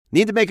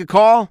Need to make a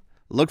call?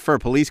 Look for a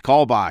police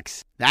call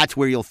box. That's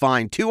where you'll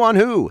find Two on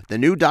Who, the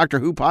new Doctor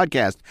Who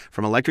podcast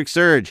from Electric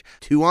Surge.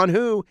 Two on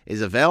Who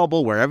is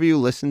available wherever you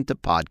listen to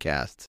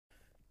podcasts.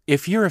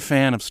 If you're a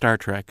fan of Star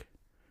Trek,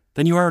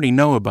 then you already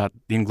know about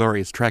the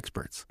Inglorious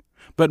Trexperts.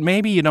 But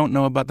maybe you don't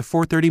know about the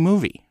 4:30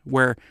 movie,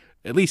 where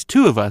at least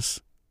two of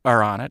us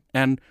are on it,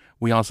 and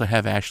we also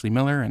have Ashley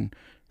Miller and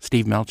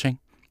Steve Melching,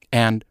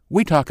 and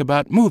we talk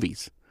about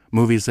movies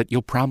that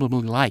you'll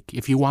probably like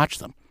if you watch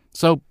them.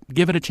 So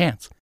give it a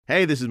chance.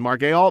 Hey, this is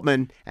Mark A.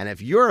 Altman, and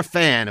if you're a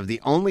fan of the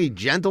only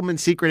gentleman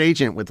secret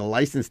agent with a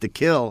license to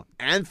kill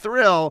and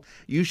thrill,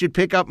 you should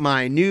pick up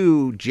my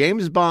new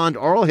James Bond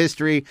oral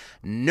history,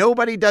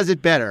 Nobody Does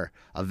It Better,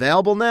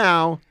 available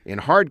now in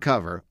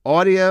hardcover,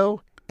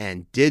 audio,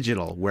 and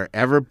digital,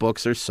 wherever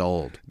books are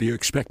sold. Do you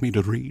expect me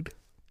to read?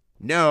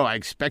 No, I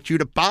expect you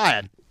to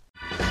buy it.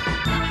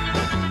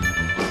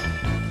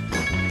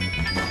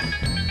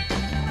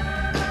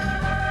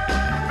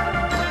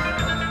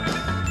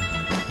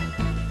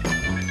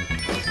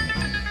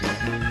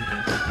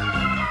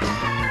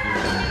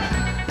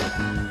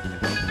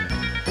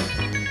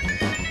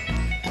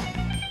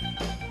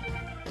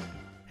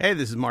 Hey,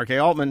 this is Mark A.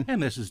 Altman.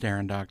 And this is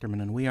Darren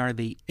Doctorman, and we are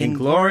the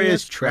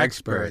Inglorious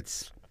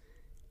Trexperts.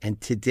 And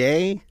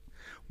today,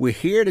 we're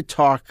here to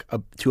talk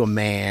to a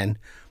man,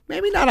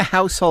 maybe not a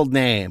household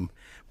name,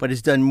 but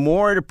has done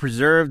more to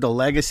preserve the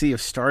legacy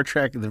of Star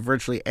Trek than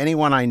virtually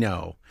anyone I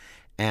know.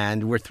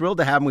 And we're thrilled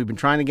to have him. We've been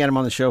trying to get him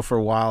on the show for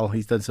a while.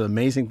 He's done some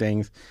amazing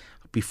things.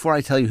 Before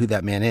I tell you who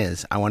that man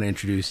is, I want to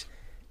introduce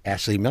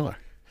Ashley Miller.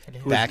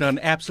 Who has done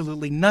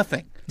absolutely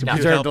nothing to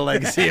preserve the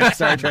legacy of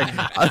Star Trek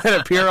and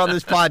appear on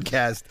this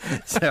podcast.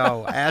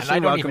 So,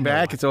 Ashley, welcome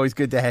back. It's always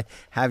good to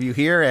have you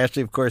here.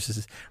 Ashley, of course,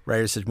 is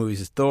writer of such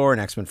movies as Thor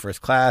and X-Men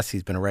First Class.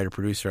 He's been a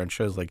writer-producer on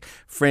shows like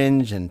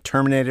Fringe and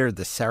Terminator,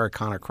 The Sarah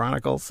Connor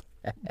Chronicles.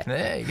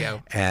 There you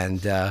go.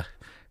 And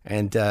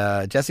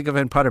Jessica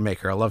Van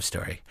Puttermaker, A Love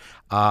Story.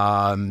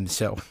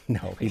 So,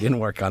 no, he didn't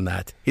work on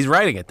that. He's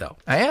writing it, though.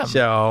 I am.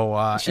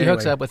 So she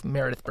hooks up with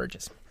Meredith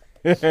Burgess.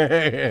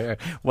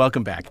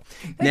 Welcome back.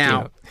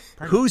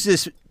 Who's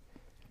this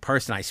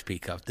person I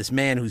speak of? This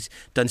man who's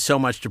done so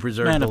much to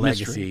preserve the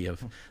legacy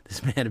of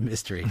this man of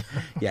mystery.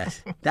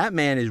 Yes, that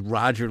man is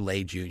Roger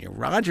Lay Jr.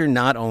 Roger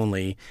not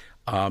only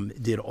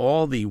did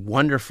all the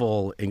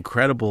wonderful,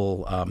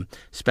 incredible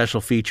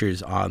special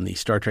features on the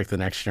Star Trek The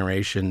Next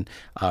Generation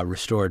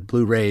restored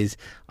Blu-rays,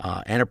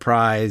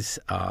 Enterprise.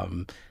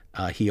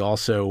 He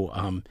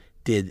also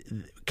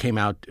came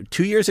out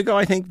 2 years ago,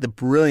 I think, the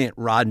brilliant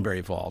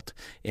Roddenberry Vault,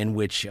 in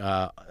which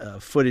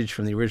footage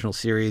from the original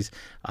series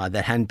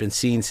that hadn't been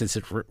seen since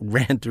it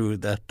ran through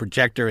the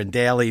projector and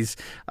dailies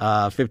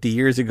 50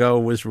 years ago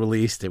was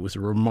released. It was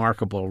a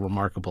remarkable,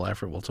 remarkable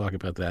effort. We'll talk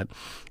about that.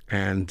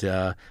 And,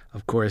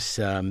 of course,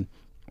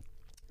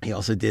 he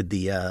also did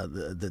the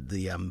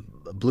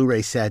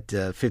Blu-ray set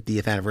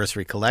 50th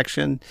anniversary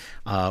collection,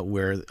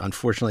 where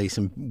unfortunately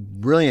some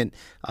brilliant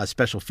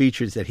special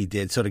features that he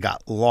did sort of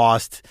got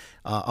lost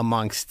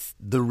amongst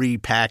the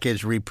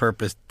repackaged,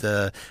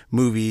 repurposed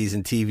movies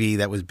and TV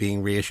that was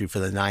being reissued for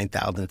the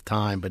 9,000th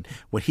time. But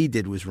what he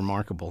did was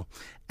remarkable.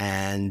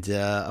 And,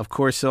 of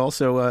course,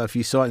 also, if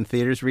you saw it in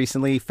theaters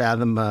recently,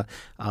 Fathom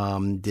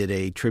did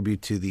a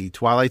tribute to the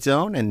Twilight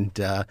Zone,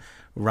 and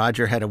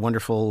Roger had a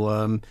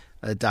wonderful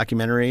a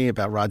documentary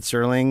about Rod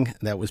Serling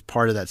that was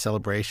part of that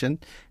celebration.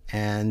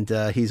 And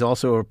he's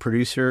also a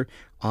producer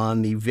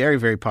on the very,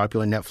 very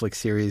popular Netflix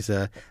series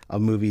of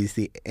movies,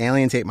 The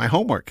Aliens Ate My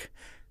Homework,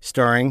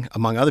 starring,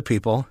 among other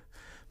people,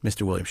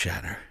 Mr. William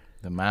Shatner.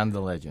 The man,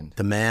 the legend.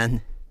 The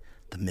man,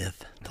 the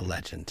myth, the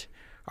legend.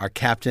 Our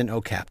captain,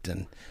 oh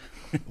captain,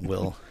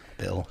 Bill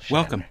Shatner.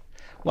 Welcome.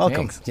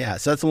 Welcome. Thanks. Yeah,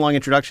 so that's a long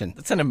introduction.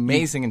 That's an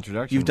amazing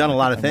introduction. You've done a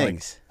lot of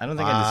things. I don't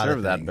think I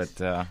deserve that,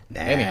 but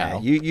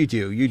anyhow. You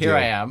do. Here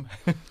I am.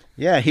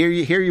 Yeah, here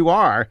you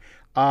are.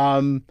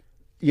 And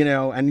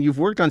you've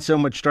worked on so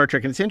much Star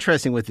Trek, and it's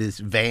interesting with this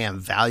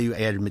VAM,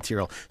 value-added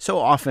material. So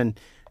often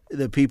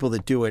the people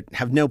that do it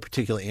have no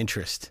particular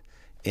interest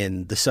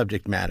in the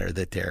subject matter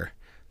that they're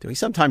doing.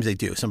 Sometimes they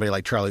do. Somebody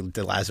like Charlie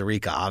de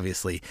Lauzirika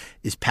obviously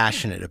is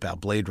passionate about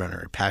Blade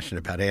Runner, passionate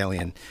about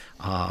Alien.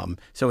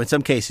 So in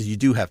some cases you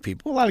do have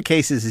people. A lot of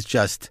cases it's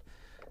just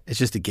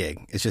a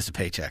gig. It's just a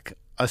paycheck.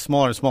 A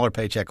smaller and smaller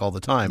paycheck all the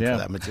time for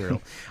that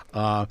material.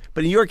 But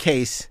in your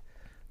case,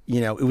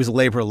 it was a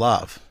labor of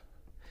love.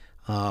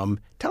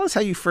 Tell us how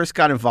you first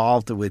got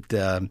involved with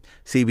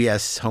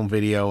CBS Home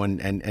Video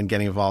and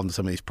getting involved in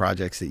some of these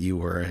projects that you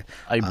were.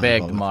 I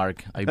begged,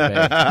 Mark. I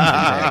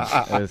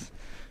begged.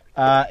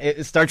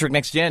 Star Trek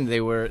Next Gen. They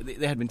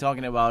had been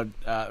talking about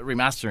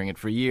remastering it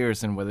for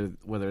years and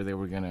whether they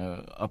were going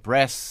to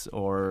upres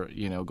or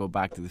go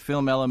back to the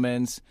film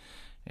elements.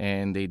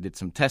 And they did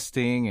some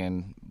testing,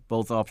 and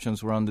both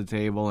options were on the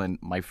table. And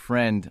my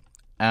friend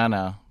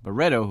Anna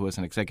Barreto, who was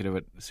an executive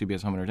at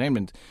CBS Home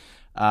Entertainment,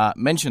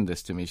 mentioned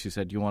this to me. She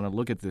said, "You want to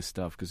look at this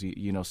stuff because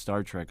you know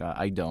Star Trek.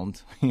 I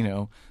don't,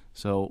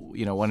 So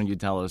why don't you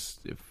tell us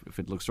if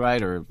it looks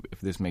right or if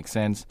this makes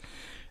sense?"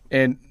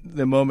 And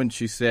the moment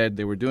she said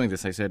they were doing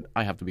this, I said,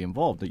 I have to be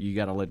involved. You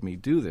got to let me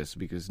do this,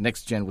 because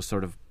Next Gen was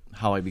sort of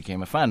how I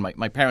became a fan.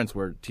 My parents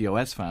were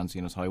TOS fans,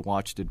 so I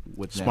watched it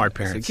with them Smart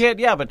parents. as a kid.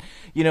 Yeah, but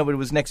it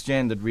was Next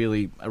Gen that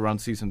really, around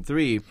season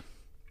 3,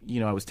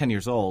 I was 10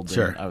 years old.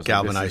 Sure, and I was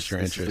galvanized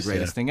your this interest. is the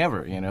greatest thing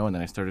ever, and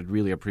then I started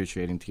really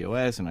appreciating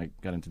TOS, and I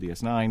got into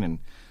DS9 and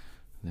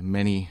the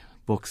many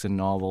books and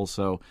novels.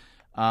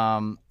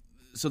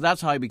 So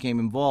that's how I became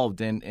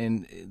involved,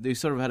 and they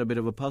sort of had a bit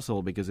of a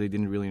puzzle because they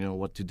didn't really know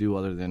what to do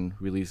other than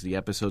release the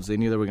episodes. They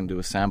knew they were going to do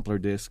a sampler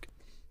disc.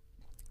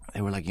 They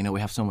were like, we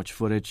have so much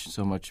footage,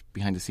 so much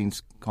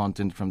behind-the-scenes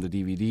content from the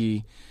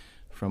DVD,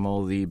 from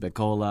all the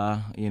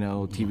Beckola,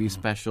 TV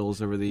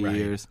specials over the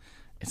years.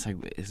 It's like,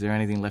 is there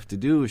anything left to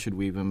do? Should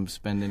we even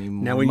spend any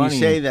more Now, when money? you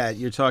say that,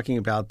 you're talking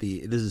about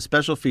this is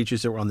special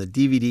features that were on the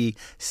DVD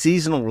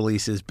seasonal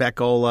releases.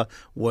 Beckola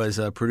was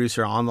a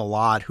producer on the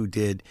lot who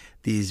did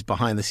these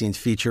behind-the-scenes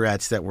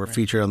featurettes that were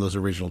featured on those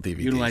original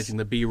DVDs. Utilizing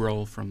the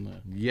B-roll from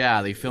the...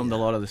 Yeah, they filmed a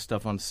lot of the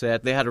stuff on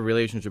set. They had a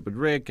relationship with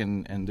Rick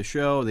and the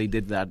show. They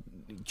did that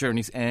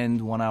Journey's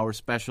End 1-hour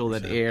special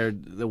that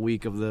aired the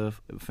week of the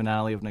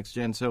finale of Next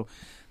Gen. So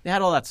they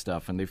had all that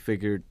stuff, and they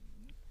figured,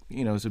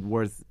 is it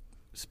worth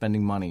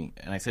spending money?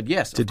 And I said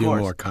yes, to of do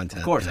course, more content.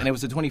 of course. Yeah. And it was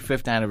the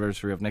 25th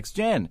anniversary of Next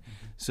Gen,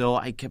 so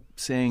I kept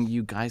saying,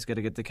 you guys got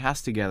to get the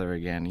cast together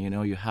again.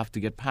 You have to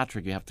get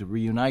Patrick, you have to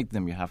reunite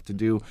them, you have to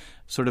do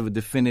sort of a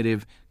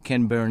definitive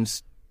Ken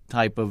Burns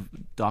type of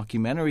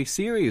documentary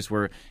series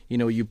where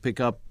you pick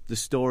up the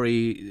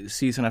story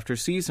season after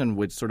season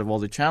with sort of all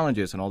the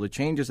challenges and all the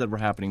changes that were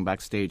happening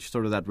backstage,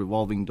 sort of that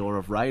revolving door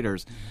of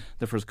writers.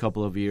 The first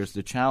couple of years,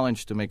 the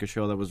challenge to make a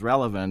show that was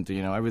relevant,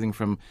 everything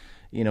from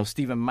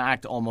Stephen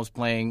Mack almost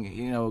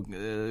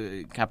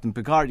playing Captain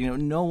Picard.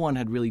 No one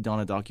had really done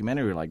a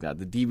documentary like that.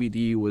 The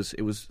DVD was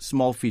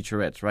small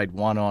featurettes, right?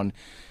 One on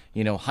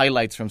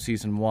highlights from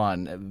season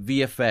 1,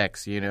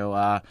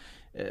 VFX,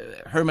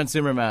 Herman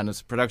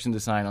Zimmerman's production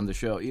design on the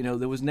show.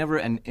 There was never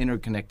an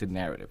interconnected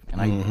narrative.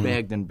 And I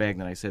begged and begged,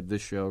 and I said,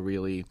 this show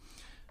really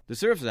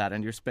deserves that.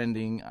 And you're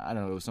spending, I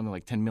don't know, something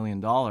like $10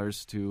 million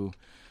to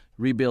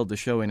rebuild the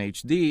show in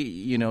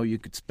HD. You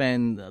could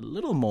spend a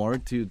little more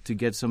to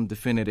get some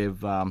definitive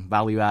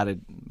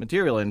value-added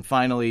material. And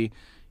finally,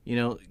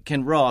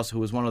 Ken Ross, who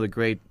was one of the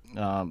great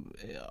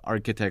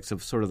architects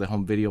of sort of the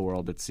home video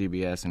world at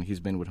CBS, and he's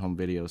been with home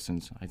video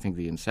since, I think,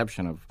 the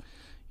inception of,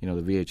 the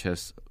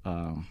VHS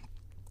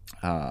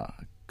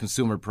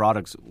consumer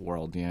products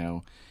world,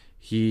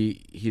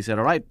 he said,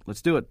 all right,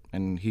 let's do it.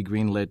 And he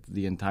greenlit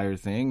the entire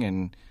thing.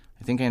 And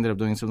I think I ended up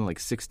doing something like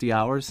 60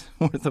 hours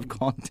worth of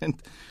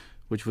content,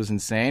 which was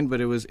insane. But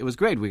it was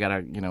great. We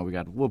got we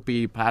got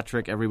Whoopi,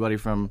 Patrick, everybody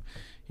from,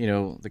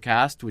 the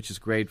cast, which is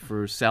great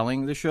for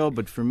selling the show.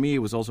 But for me, it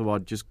was also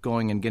about just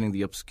going and getting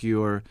the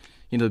obscure,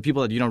 the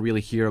people that you don't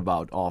really hear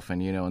about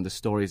often, and the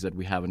stories that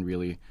we haven't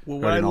really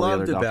heard what in I all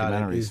loved the other about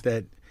documentaries. it is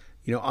that,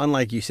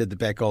 unlike you said, the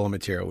Beckola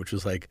material, which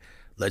was like,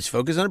 let's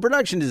focus on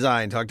production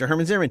design, talk to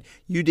Herman Zimmerman.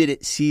 You did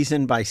it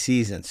season by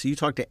season. So you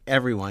talked to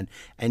everyone,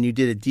 and you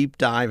did a deep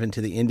dive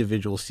into the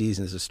individual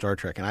seasons of Star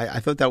Trek. And I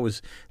thought that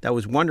was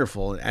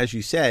wonderful. And as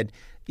you said,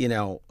 you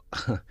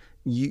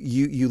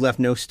left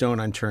no stone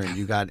unturned.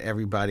 You got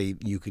everybody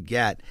you could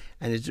get.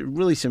 And it's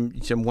really some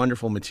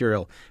wonderful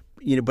material.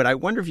 But I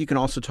wonder if you can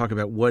also talk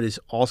about what is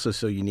also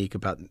so unique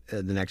about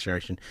the Next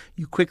Generation.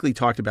 You quickly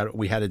talked about it.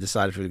 We had to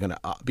decide if it was going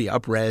to be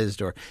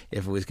up-resed or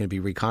if it was going to be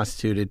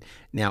reconstituted.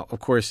 Now, of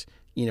course,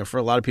 for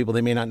a lot of people,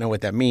 they may not know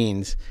what that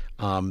means.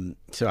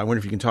 So I wonder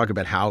if you can talk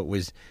about how it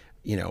was,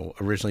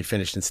 originally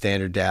finished in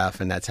standard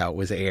def, and that's how it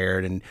was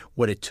aired, and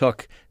what it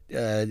took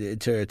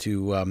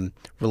to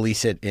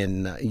release it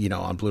in,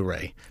 on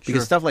Blu-ray.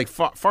 Because stuff like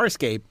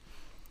Farscape,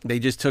 they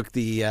just took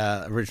the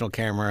original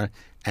camera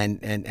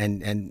and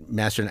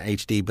mastered in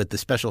HD, but the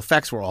special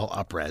effects were all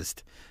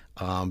up-resed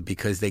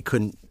because they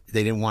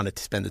didn't want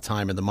to spend the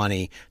time or the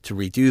money to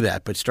redo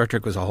that. But Star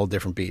Trek was a whole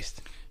different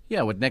beast.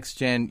 Yeah, with Next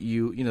Gen,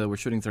 they were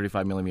shooting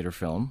 35 millimeter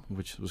film,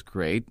 which was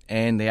great,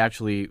 and they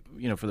actually,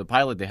 for the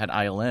pilot, they had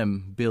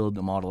ILM build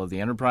a model of the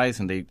Enterprise,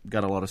 and they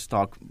got a lot of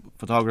stock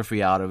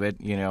photography out of it,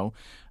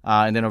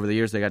 and then over the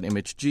years they got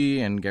Image G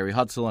and Gary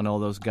Hutzel and all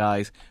those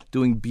guys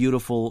doing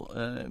beautiful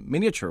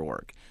miniature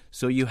work.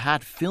 So you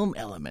had film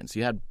elements.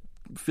 You had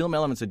film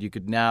elements that you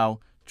could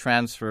now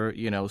transfer,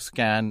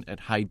 scan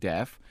at high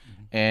def,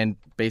 and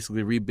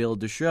basically rebuild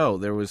the show.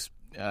 There was,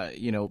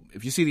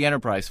 if you see the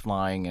Enterprise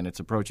flying and it's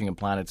approaching a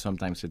planet,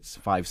 sometimes it's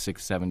 5,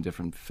 6, 7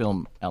 different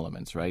film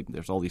elements, right?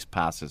 There's all these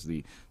passes,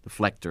 the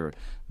deflector,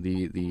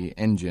 the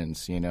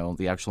engines,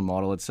 the actual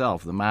model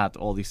itself, the mat,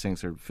 all these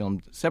things are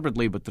filmed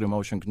separately but through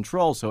motion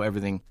control, so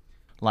everything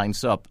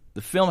lines up.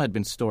 The film had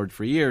been stored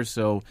for years,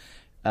 so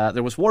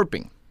there was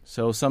warping.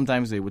 So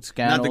sometimes they would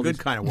scan Not the all good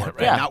these, kind of warp,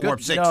 right? Yeah, Not good,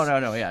 warp 6.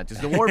 No, yeah.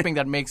 Just the warping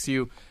that makes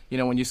you,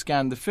 when you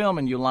scan the film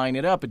and you line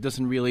it up, it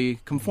doesn't really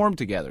conform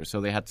together.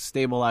 So they had to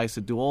stabilize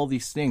it, do all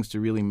these things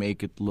to really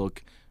make it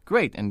look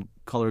great and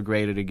color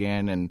grade it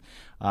again. And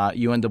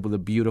you end up with a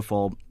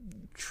beautiful,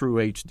 true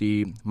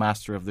HD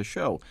master of the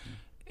show.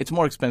 it's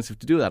more expensive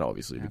to do that,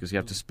 obviously, because you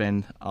have to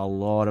spend a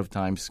lot of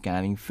time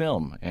scanning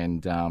film,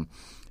 and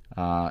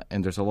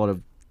there's a lot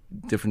of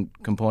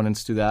different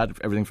components to that.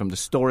 Everything from the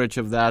storage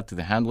of that to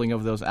the handling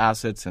of those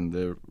assets and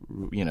the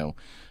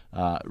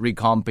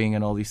recomping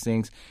and all these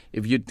things.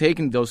 If you'd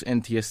taken those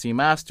NTSC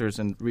masters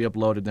and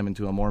re-uploaded them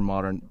into a more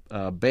modern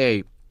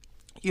bay,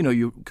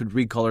 you could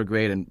recolor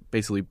grade and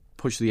basically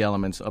push the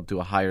elements up to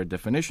a higher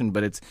definition.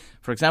 But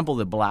for example,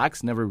 the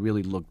blacks never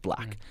really looked black.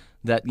 Right.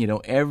 That,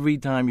 every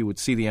time you would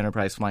see the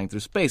Enterprise flying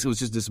through space, it was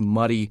just this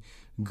muddy,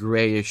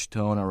 grayish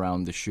tone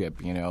around the ship,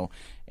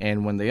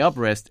 And when they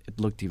uprest, it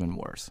looked even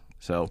worse.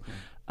 So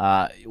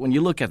when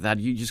you look at that,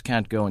 you just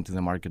can't go into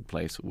the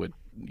marketplace with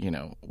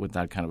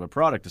that kind of a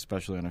product,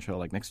 especially on a show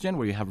like Next Gen,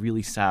 where you have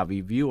really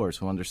savvy viewers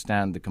who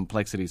understand the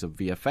complexities of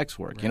VFX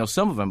work. Right.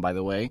 Some of them, by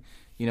the way,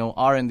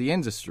 are in the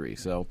industry.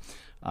 So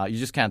you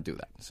just can't do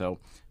that. So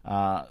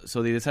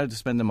they decided to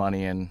spend the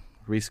money and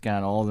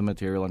rescan all the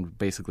material and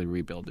basically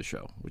rebuild the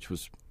show, which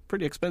was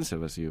pretty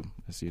expensive, as you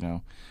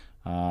know.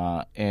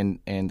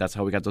 And that's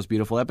how we got those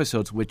beautiful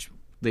episodes, which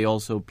they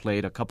also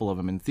played a couple of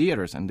them in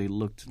theaters, and they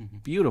looked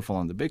beautiful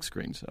on the big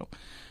screen. So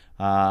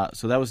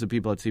that was the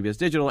people at CBS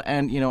Digital.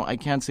 And, I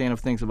can't say enough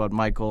things about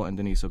Michael and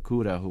Denise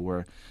Okuda, who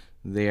were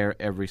there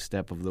every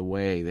step of the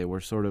way. They were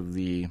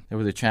they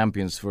were the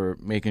champions for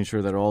making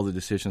sure that all the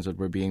decisions that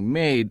were being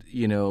made,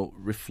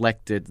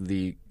 reflected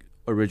the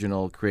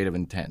original creative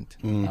intent.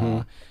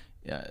 Mm-hmm.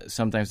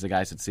 Sometimes the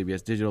guys at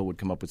CBS Digital would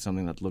come up with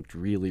something that looked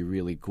really,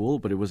 really cool,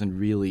 but it wasn't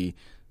really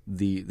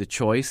the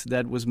choice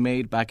that was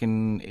made back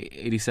in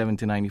 87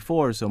 to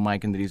 94. So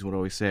Mike and Denise would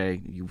always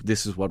say,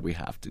 this is what we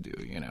have to do,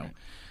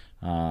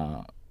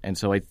 And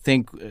so I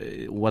think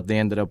what they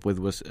ended up with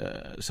was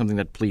something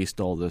that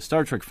pleased all the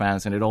Star Trek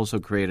fans, and it also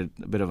created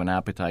a bit of an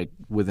appetite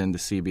within the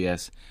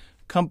CBS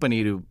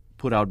company to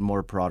put out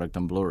more product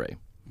on Blu-ray,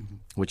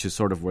 which is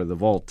sort of where the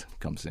Vault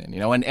comes in,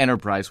 and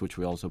Enterprise, which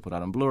we also put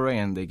out on Blu-ray,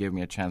 and they gave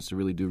me a chance to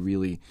really do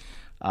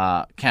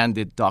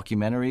candid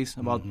documentaries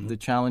about the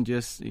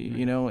challenges,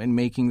 in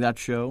making that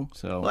show.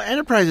 So, well,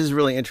 Enterprise is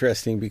really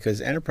interesting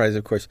because Enterprise,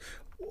 of course,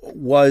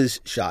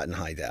 was shot in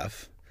high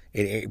def.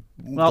 Season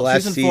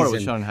 4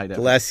 was shot in high def.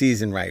 The last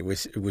season, right,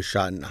 was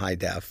shot in high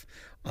def,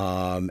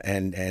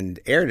 and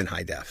aired in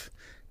high def.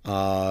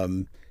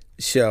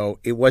 So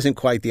it wasn't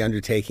quite the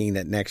undertaking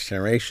that Next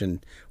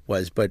Generation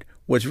was. But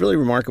what's really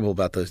remarkable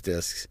about those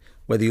discs,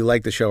 whether you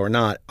like the show or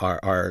not,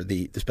 are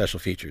the special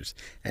features.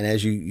 And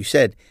as you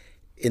said,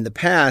 in the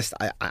past,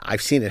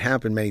 I've seen it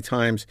happen many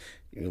times.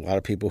 A lot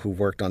of people who've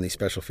worked on these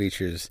special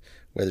features,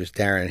 whether it's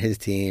Darren and his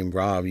team,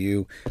 Rob,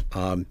 you,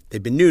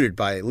 they've been neutered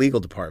by a legal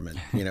department,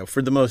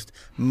 for the most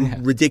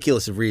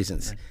ridiculous of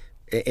reasons.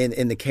 Right.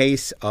 In the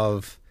case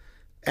of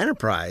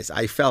Enterprise,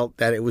 I felt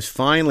that it was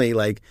finally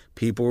like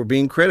people were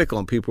being critical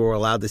and people were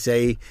allowed to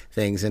say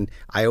things. And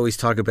I always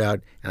talk about,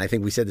 and I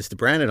think we said this to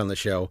Brandon on the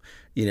show,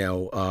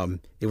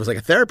 it was like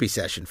a therapy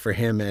session for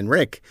him and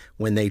Rick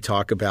when they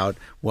talk about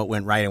what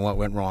went right and what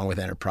went wrong with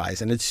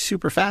Enterprise. And it's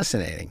super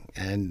fascinating.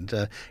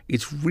 And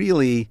it's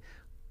really,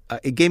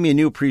 it gave me a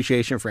new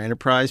appreciation for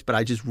Enterprise, but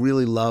I just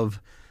really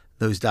love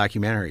those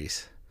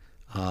documentaries.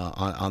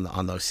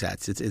 On those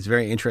sets. It's a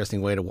very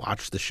interesting way to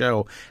watch the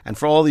show. And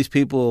for all these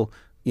people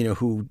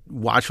who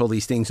watch all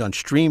these things on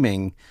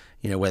streaming,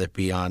 whether it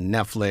be on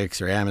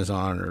Netflix or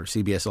Amazon or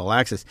CBS All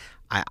Access,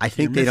 I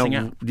think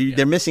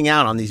they're missing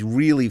out on these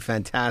really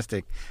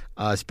fantastic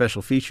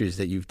special features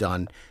that you've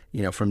done,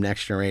 from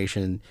Next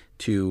Generation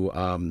to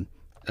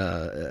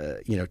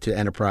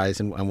Enterprise,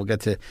 and we'll get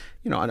to,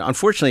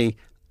 unfortunately,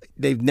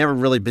 they've never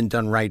really been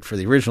done right for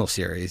the original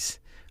series.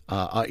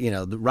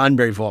 The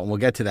Roddenberry Vault, and we'll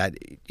get to that,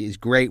 is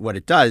great what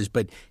it does,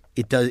 but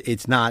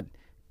it's not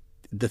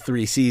the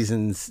 3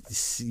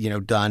 seasons,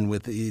 done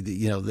with,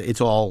 it's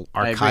all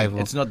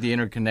archival. It's not the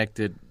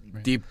interconnected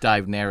deep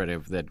dive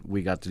narrative that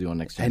we got to do on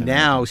Next Gen. And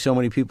now so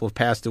many people have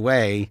passed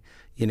away,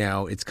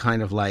 it's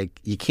kind of like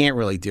you can't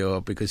really do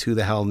it because who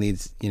the hell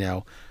needs,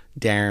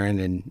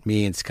 Darren and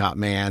me and Scott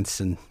Mance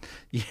and,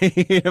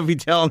 be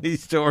telling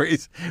these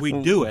stories. We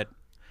do it.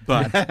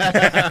 But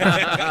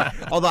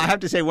although I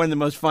have to say one of the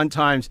most fun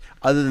times,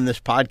 other than this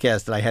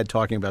podcast that I had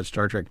talking about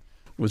Star Trek,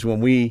 was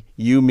when me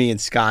and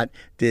Scott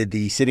did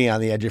the Sitting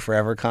on the Edge of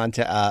Forever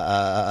commentary for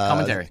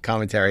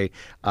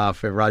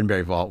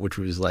Roddenberry Vault, which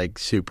was like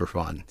super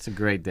fun. It's a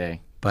great day.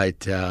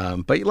 But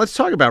let's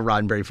talk about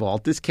Roddenberry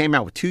Vault. This came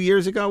out 2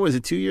 years ago. Was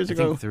it 2 years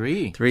ago? I think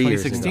 3. 3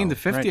 years ago. 2016, the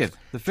 50th. Right.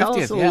 The 50th. Tell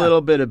us a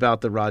little bit about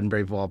the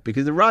Roddenberry Vault,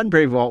 because the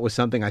Roddenberry Vault was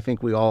something I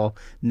think we all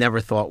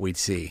never thought we'd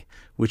see,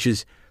 which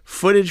is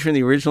footage from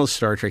the original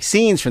Star Trek,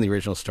 scenes from the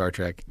original Star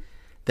Trek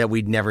that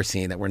we'd never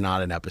seen, that were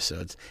not in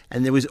episodes.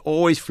 And there was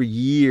always, for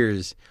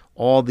years,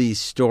 all these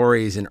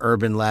stories and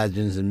urban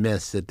legends and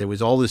myths that there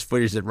was all this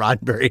footage that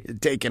Roddenberry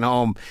had taken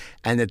home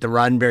and that the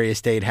Roddenberry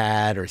estate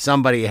had, or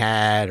somebody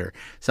had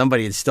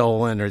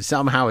stolen, or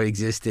somehow it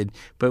existed.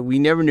 But we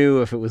never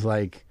knew if it was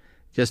like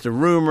just a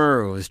rumor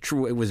or it was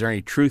true. Was there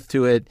any truth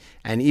to it?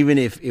 And even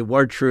if it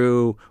were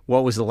true,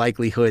 what was the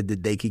likelihood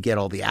that they could get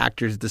all the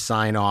actors to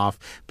sign off?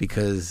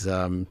 Because,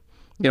 a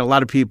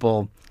lot of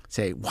people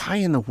say, why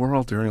in the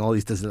world during all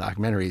these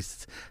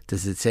documentaries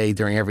does it say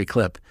during every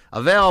clip,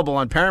 available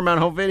on Paramount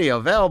Home Video,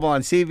 available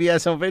on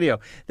CBS Home Video?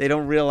 They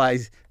don't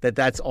realize that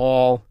that's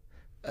all,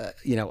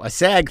 a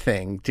SAG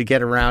thing to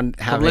get around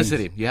having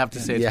publicity. You have to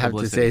say it's publicity. You have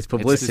to say it's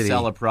publicity. It's to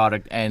sell a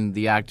product, and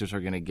the actors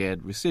are going to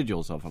get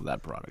residuals off of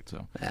that product.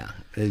 So yeah,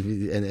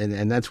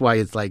 and that's why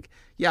it's like,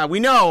 yeah,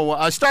 we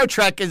know Star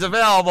Trek is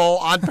available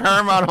on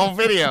Paramount Home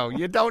Video.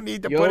 You don't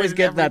need to you put always it in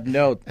get that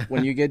note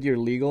when you get your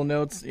legal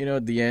notes.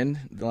 At the end,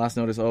 the last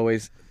note is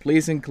always,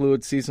 please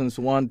include seasons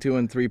 1, 2,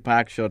 and 3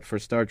 pack shot for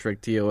Star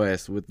Trek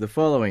TOS with the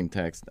following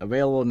text: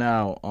 available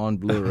now on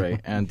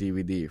Blu-ray and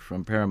DVD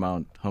from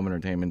Paramount Home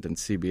Entertainment and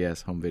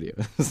CBS Home Video.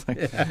 It's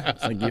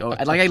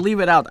like I leave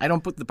it out. I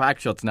don't put the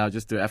pack shots now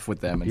just to F with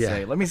them and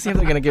say, let me see if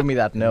they're going to give me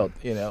that note.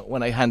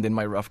 When I hand in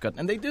my rough cut,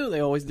 and they do. They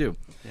always do.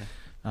 Yeah.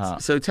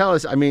 So tell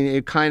us,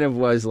 it kind of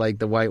was like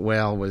the White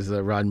Whale was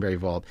the Roddenberry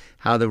Vault,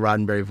 how the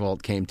Roddenberry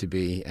Vault came to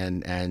be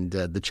and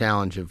the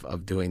challenge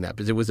of doing that.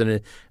 Because it was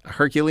a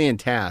Herculean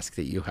task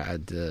that you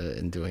had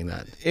in doing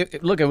that.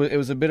 It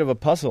was a bit of a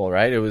puzzle,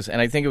 right?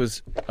 And I think it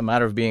was a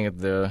matter of being at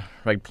the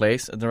right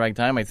place at the right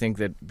time. I think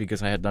that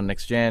because I had done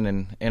Next Gen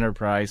and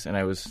Enterprise, and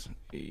I was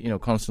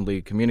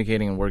constantly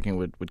communicating and working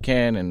with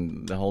Ken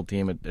and the whole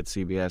team at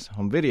CBS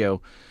Home Video,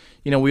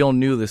 we all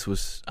knew this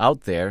was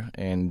out there,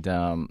 and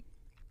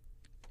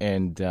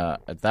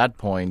at that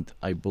point,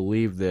 I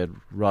believe that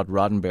Rod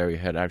Roddenberry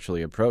had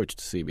actually approached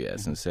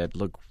CBS and said,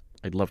 look,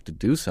 I'd love to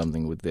do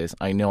something with this.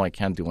 I know I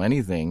can't do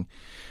anything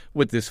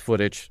with this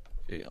footage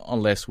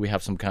unless we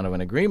have some kind of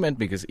an agreement,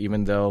 because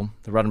even though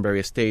the Roddenberry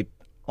estate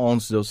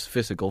owns those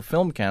physical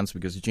film cans,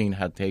 because Gene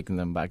had taken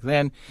them back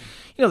then,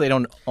 they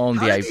don't own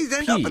the IP. How did these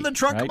end up in the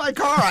trunk of my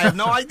car? I have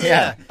no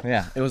idea.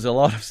 Yeah, it was a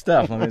lot of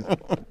stuff.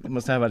 It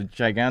must have a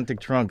gigantic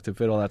trunk to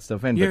fit all that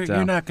stuff in. You're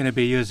not going to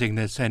be using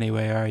this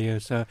anyway, are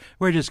you? So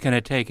we're just going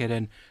to take it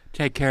and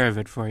take care of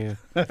it for you.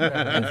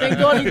 And thank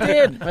God he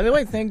did. By the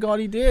way, thank God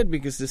he did,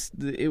 because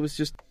it was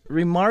just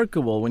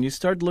remarkable. When you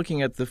start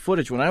looking at the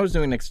footage, when I was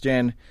doing Next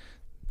Gen,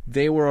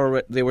 they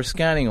were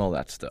scanning all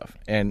that stuff,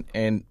 and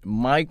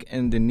Mike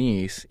and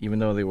Denise, even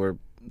though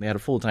they had a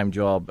full-time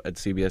job at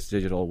CBS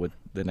Digital with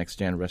the Next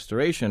Gen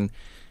restoration,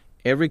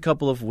 every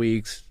couple of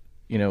weeks,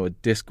 a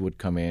disc would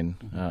come in.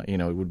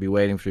 It would be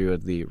waiting for you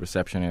at the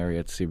reception area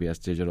at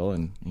CBS Digital,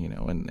 and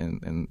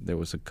and there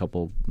was a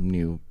couple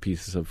new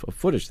pieces of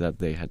footage that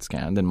they had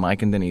scanned, and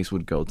Mike and Denise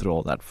would go through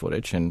all that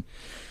footage and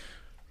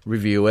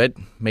review it,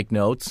 make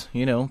notes,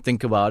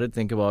 think about it,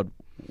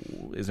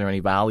 is there any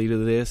value to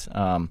this?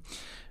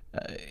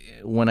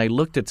 When I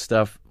looked at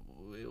stuff,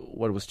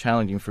 what was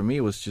challenging for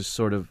me was just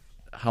sort of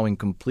how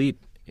incomplete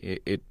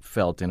it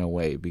felt in a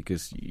way,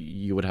 because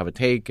you would have a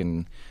take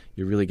and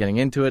you're really getting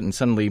into it, and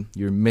suddenly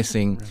you're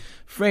missing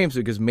frames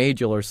because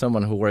Majel or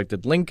someone who worked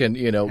at Lincoln,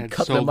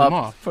 cut them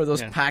up for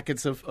those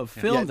packets of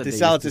film. That they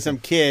sell it to some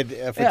kid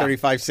for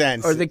 35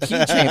 cents. Or the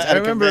keychains. I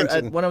remember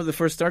at one of the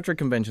first Star Trek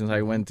conventions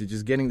I went to,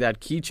 just getting that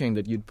keychain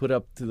that you'd put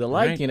up to the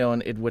light,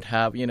 and it would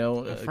have,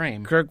 a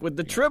frame. Kirk with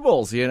the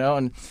tribbles,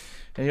 and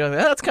you're like,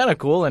 that's kind of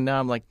cool. And now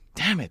I'm like,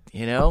 damn it,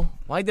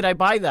 why did I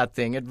buy that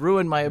thing? It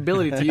ruined my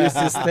ability to use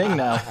this thing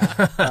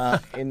now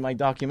in my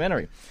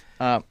documentary.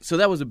 So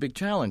that was a big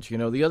challenge.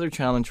 The other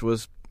challenge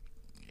was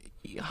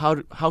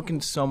how can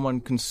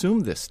someone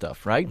consume this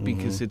stuff, right? Mm-hmm.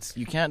 Because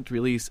you can't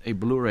release a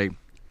Blu-ray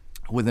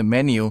with a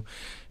menu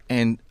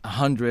and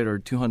 100 or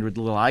 200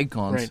 little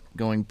icons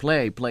going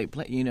play.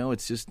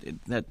 It's just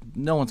that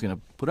no one's going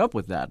to put up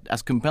with that,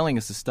 as compelling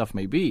as the stuff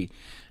may be.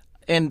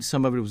 And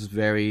some of it was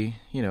very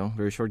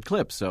short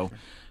clips. So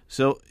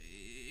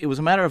it was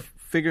a matter of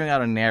figuring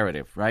out a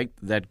narrative, right,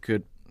 that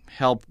could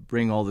help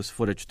bring all this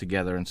footage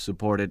together and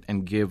support it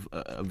and give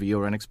a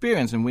viewer an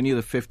experience. And we knew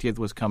the 50th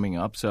was coming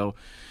up. So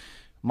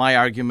my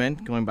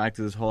argument, going back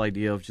to this whole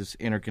idea of just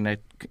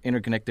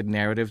interconnected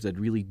narratives that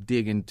really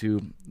dig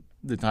into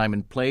the time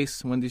and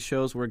place when these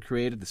shows were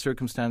created, the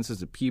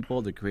circumstances, the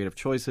people, the creative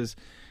choices,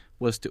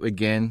 was to,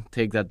 again,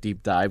 take that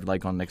deep dive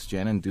like on Next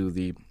Gen and do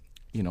the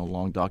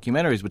long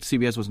documentaries. But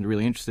CBS wasn't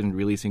really interested in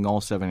releasing all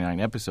 79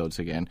 episodes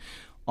again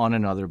on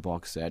another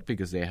box set,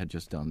 because they had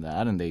just done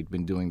that, and they'd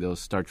been doing those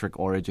Star Trek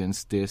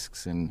Origins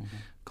discs and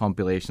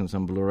compilations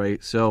on Blu-ray.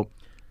 So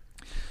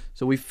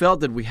we felt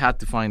that we had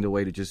to find a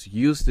way to just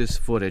use this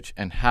footage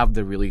and have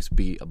the release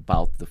be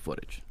about the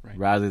footage,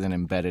 rather than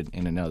embedded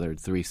in another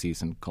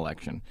 3-season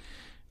collection.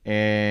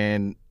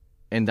 And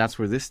that's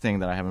where this thing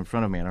that I have in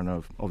front of me, I don't know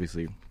if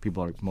obviously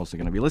people are mostly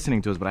going to be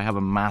listening to us, but I have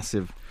a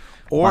massive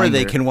Or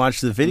they can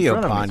watch the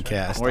video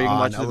podcast or you can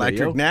watch the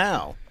Electric video.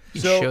 Now. You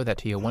show that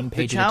to you one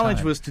page The at a challenge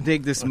time. was to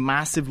take this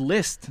massive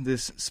list,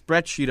 this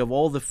spreadsheet of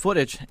all the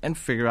footage, and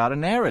figure out a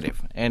narrative.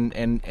 And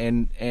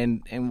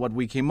what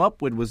we came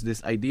up with was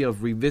this idea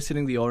of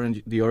revisiting the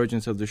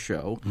origins of the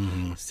show,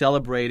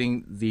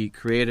 celebrating the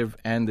creative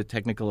and the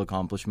technical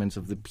accomplishments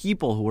of the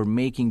people who were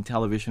making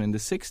television in the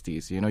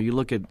 60s. You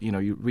look at,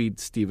 you read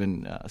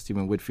Stephen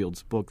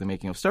Whitfield's book, The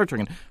Making of Star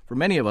Trek, and for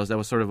many of us, that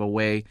was sort of a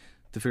way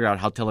to figure out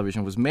how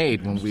television was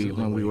made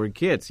when we were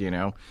kids.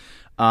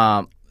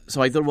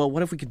 So I thought, well,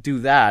 what if we could do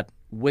that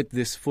with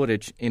this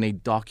footage in a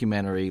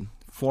documentary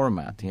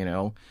format,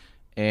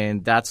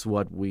 and that's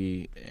what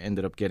we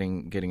ended up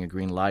getting a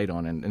green light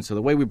on. And so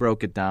the way we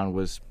broke it down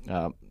was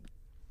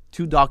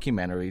 2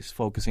 documentaries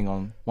focusing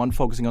on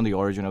the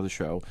origin of the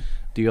show,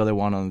 the other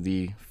one on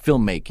the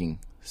filmmaking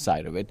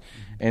side of it,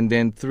 and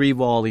then 3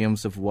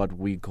 volumes of what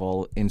we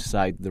call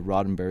Inside the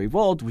Roddenberry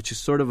Vault, which is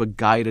sort of a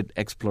guided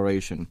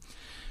exploration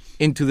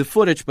into the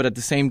footage, but at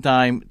the same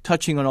time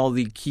touching on all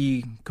the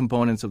key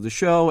components of the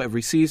show.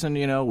 Every season,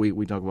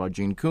 we talk about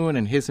Gene Coon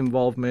and his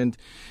involvement.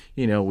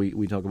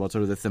 We talk about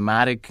sort of the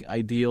thematic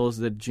ideals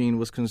that Gene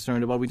was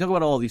concerned about. We talk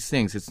about all these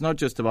things. It's not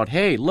just about,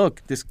 hey,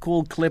 look, this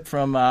cool clip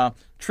from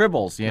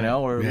Tribbles,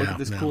 or look at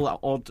this cool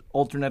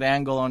alternate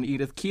angle on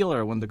Edith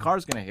Keeler when the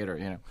car's going to hit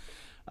her,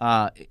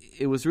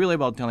 It was really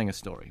about telling a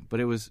story.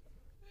 But it was,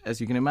 as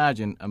you can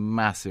imagine, a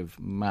massive,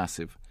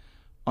 massive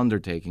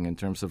undertaking in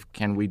terms of,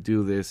 can we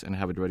do this and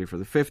have it ready for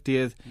the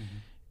 50th?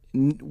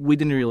 We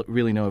didn't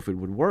really know if it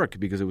would work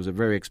because it was a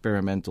very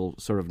experimental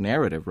sort of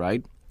narrative,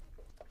 right?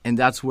 And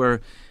that's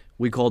where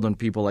we called on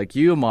people like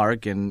you,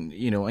 Mark, and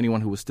anyone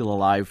who was still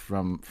alive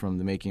from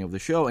the making of the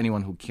show,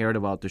 anyone who cared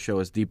about the show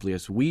as deeply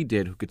as we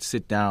did, who could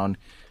sit down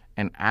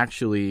and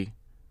actually,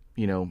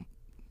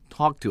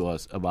 talk to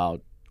us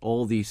about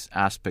all these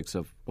aspects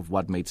of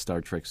what made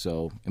Star Trek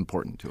so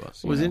important to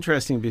us. It was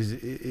interesting because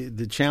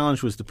the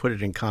challenge was to put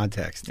it in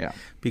context. Yeah.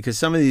 Because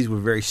some of these were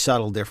very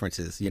subtle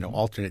differences,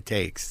 alternate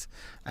takes.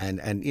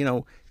 And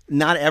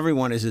not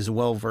everyone is as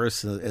well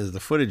versed as the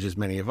footage as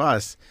many of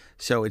us.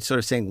 So it's sort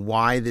of saying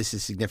why this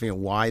is significant,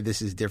 why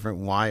this is different,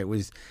 why it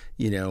was,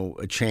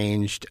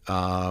 changed,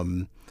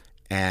 and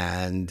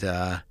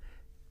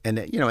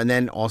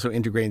then also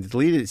integrating the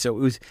deleted. So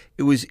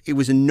it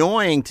was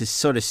annoying to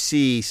sort of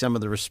see some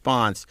of the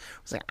response.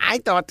 It was like, I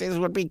thought this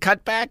would be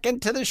cut back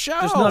into the show.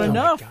 There's not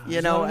enough,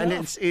 and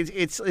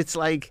it's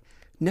like,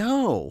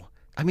 no.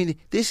 I mean,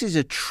 this is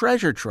a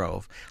treasure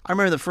trove. I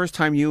remember the first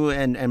time you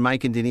and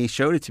Mike and Denise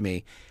showed it to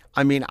me.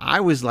 I mean,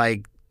 I was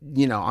like,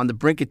 on the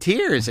brink of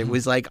tears. It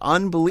was like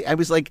unbelievable. I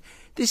was like,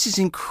 this is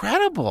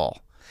incredible.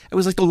 It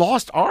was like the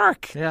Lost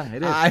Ark. Yeah,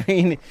 it is. I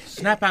mean,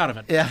 snap out of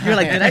it. Yeah. You're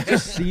like, did I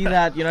just see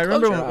that? I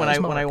remember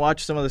when I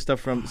watched some of the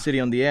stuff from City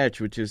on the Edge,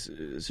 which is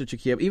such a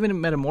key. Even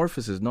in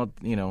Metamorphosis, not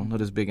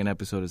as big an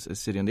episode as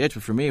City on the Edge,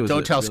 but for me it was.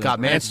 Don't tell Scott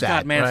Mantz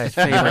that. Scott Mantz's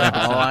favorite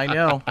episode. Oh,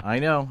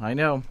 I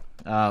know.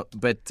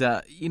 But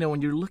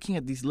when you're looking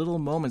at these little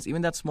moments,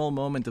 even that small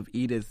moment of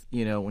Edith,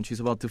 when she's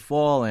about to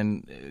fall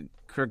and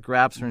Kirk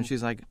grabs her and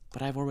she's like,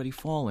 "But I've already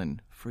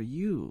fallen for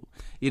you."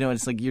 And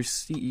it's like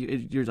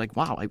you're like,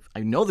 wow,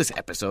 I know this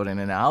episode in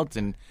and out,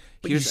 and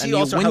but here's you see a new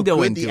also window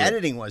how good into the it.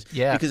 editing was.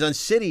 Yeah. Because on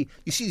City,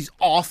 you see these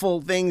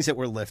awful things that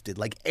were lifted.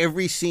 Like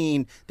every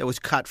scene that was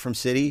cut from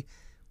City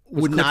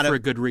would cut not for have, a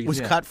good reason. Was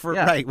Yeah. cut for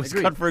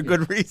Agreed. cut for a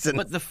good reason.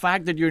 But the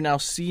fact that you're now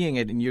seeing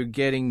it and you're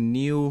getting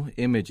new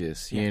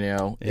images,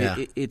 Yeah.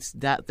 it's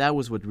that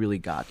was what really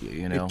got you.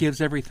 It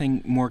gives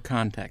everything more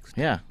context.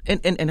 Yeah,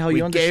 and how we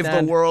you understand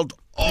gave the world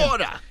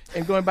order.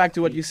 And going back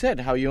to what you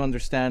said, how you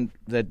understand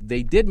that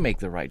they did make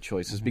the right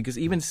choices, because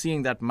even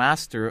seeing that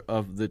master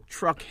of the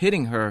truck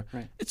hitting her,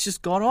 it's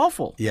just god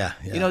awful. Yeah.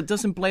 It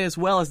doesn't play as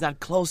well as that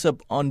close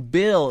up on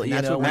Bill. And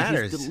that's what when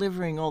matters. he's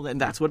delivering all that,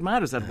 and that's what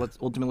matters.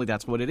 Ultimately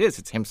that's what it is.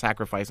 It's him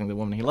sacrificing the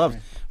woman he loves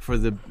for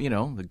the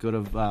the good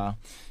of the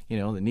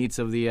needs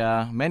of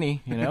the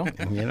many.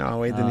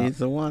 Wait, the needs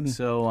the one.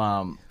 So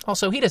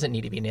Also, he doesn't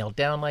need to be nailed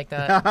down like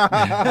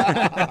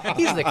that.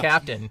 He's the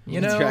captain,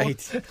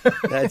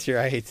 That's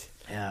right.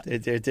 Yeah.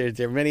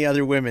 There are many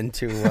other women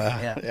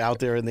out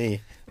there in the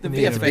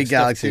VFX big stuff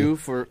galaxy too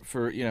for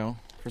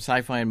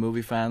sci-fi and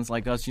movie fans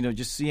like us,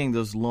 just seeing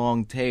those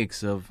long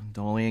takes of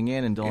dollying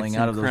in and dollying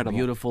out incredible. of those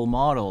beautiful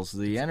models,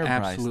 the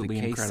Enterprise,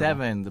 absolutely the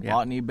K7, the Yeah.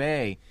 Botany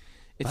Bay.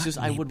 It's just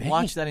I Botany would Bay.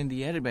 watch that in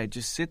the edit bay. I'd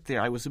just sit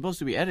there. I was supposed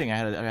to be editing. I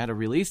had a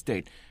release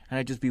date, and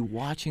I'd just be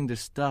watching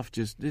this stuff.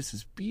 Just this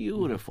is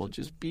beautiful,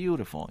 just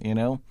beautiful.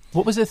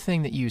 What was the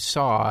thing that you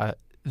saw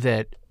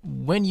that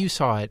when you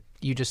saw it,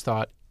 you just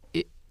thought,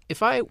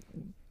 if I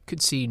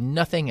could see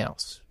nothing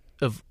else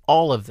of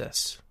all of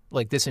this,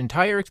 like this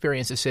entire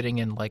experience of sitting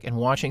and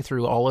watching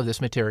through all of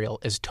this material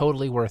is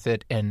totally worth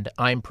it, and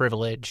I'm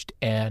privileged,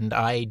 and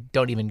I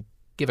don't even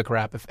give a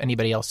crap if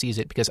anybody else sees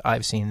it because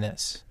I've seen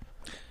this.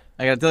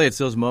 I gotta tell you, it's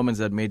those moments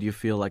that made you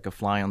feel like a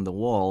fly on the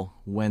wall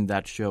when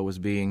that show was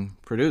being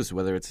produced.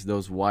 Whether it's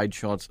those wide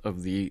shots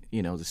of the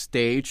the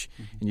stage,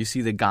 and you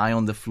see the guy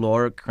on the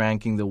floor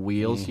cranking the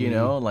wheels,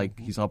 like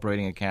he's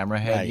operating a camera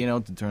head,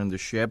 to turn the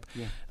ship.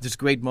 Yeah. There's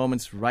great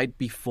moments right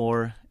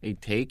before a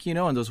take,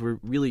 and those were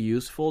really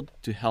useful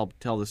to help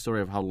tell the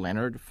story of how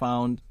Leonard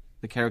found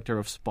the character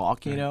of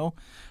Spock,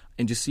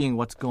 and just seeing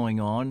what's going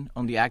on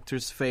the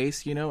actor's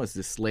face, as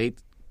the slate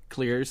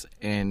clears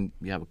and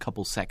you have a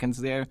couple seconds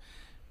there.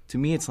 To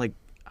me, it's like,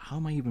 how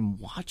am I even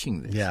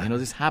watching this? Yeah.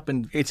 This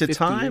happened. It's a 50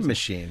 time years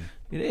machine.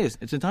 It is.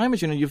 It's a time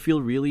machine, and you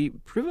feel really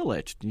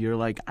privileged. You're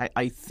like,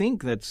 I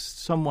think that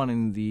someone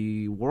in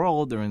the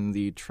world or in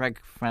the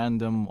Trek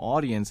fandom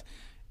audience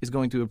is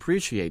going to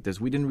appreciate this.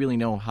 We didn't really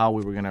know how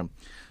we were going to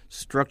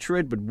structure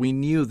it, but we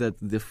knew that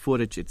the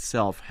footage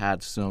itself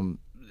had some,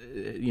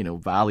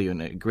 value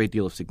and a great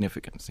deal of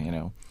significance,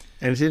 And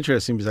it's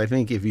interesting because I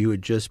think if you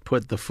had just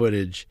put the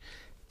footage,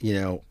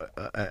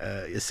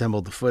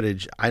 assembled the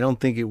footage, I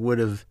don't think it would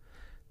have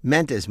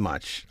meant as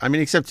much. I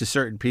mean, except to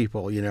certain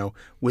people,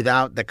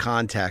 without the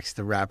context,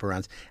 the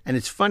wraparounds. And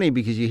it's funny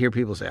because you hear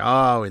people say,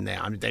 oh, and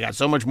they got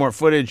so much more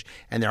footage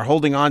and they're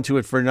holding on to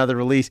it for another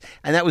release.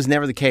 And that was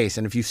never the case.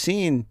 And if you've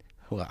seen,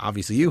 well,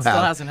 obviously you have.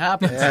 Still hasn't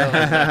happened.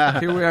 So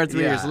here we are 3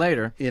 years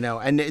later.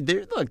 And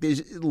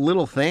there's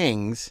little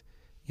things,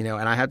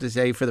 and I have to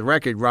say, for the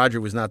record, Roger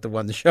was not the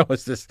one to show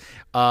us this.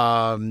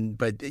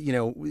 But,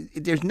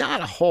 there's not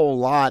a whole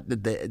lot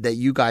that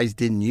you guys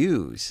didn't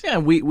use. Yeah,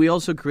 we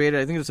also created,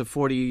 I think it's a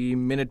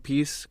 40-minute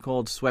piece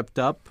called Swept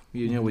Up,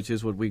 which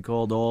is what we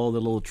called all the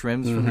little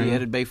trims from the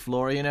Edit Bay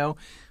floor,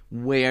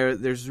 where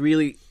there's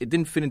really, it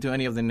didn't fit into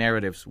any of the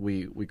narratives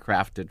we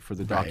crafted for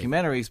the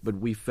documentaries, but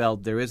we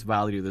felt there is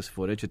value to this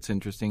footage. It's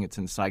interesting, it's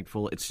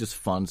insightful, it's just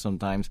fun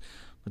sometimes.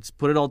 Let's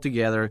put it all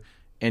together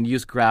and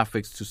use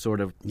graphics to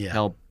sort of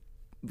help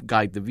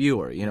guide the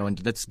viewer,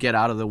 and let's get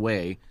out of the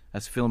way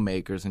as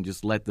filmmakers and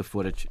just let the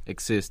footage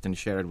exist and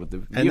share it with the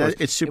viewers.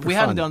 And it's super If we fun.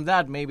 hadn't done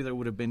that, maybe there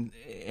would have been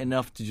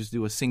enough to just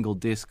do a single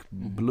disc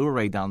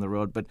Blu-ray down the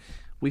road, but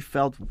we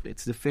felt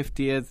it's the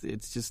 50th,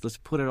 it's just let's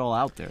put it all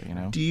out there,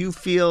 Do you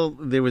feel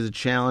there was a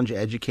challenge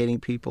educating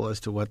people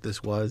as to what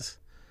this was?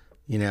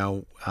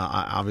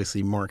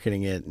 Obviously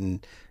marketing it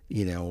and,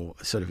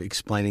 sort of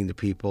explaining to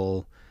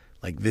people,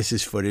 like, this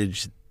is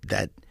footage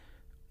that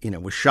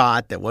was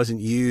shot that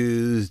wasn't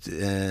used,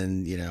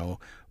 and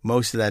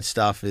most of that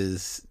stuff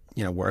is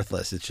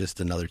worthless. It's just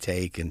another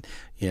take, and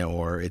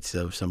or it's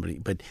of somebody.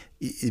 But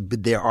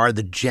there are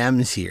the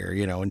gems here,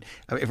 and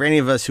for any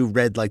of us who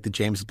read like the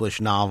James Blish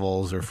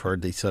novels or have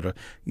heard the sort of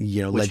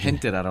which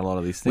hinted at a lot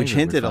of these things, which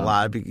hinted a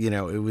lot.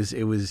 It was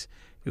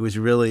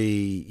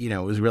really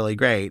it was really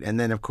great. And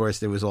then of course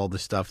there was all the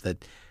stuff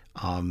that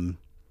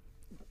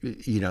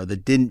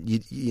that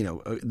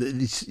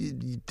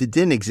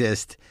didn't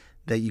exist,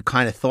 that you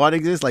kind of thought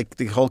exists, like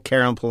the whole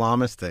Karen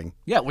Palamas thing.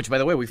 Yeah, which, by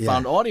the way, we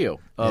found audio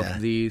of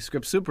the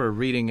script super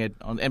reading it.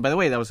 And by the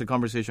way, that was a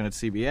conversation at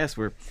CBS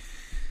where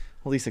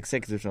all these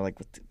executives are like,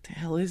 what the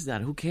hell is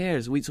that? Who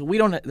cares? They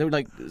were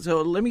like,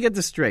 so let me get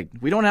this straight.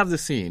 We don't have the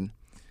scene.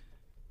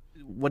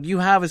 What you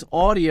have is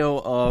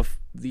audio of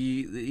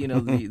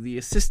the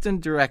assistant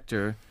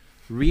director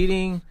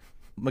reading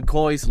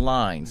McCoy's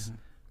lines.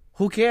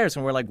 Who cares?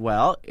 And we're like,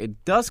 well,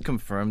 it does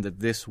confirm that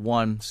this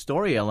one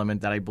story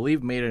element that I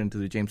believe made it into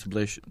the James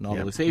Blish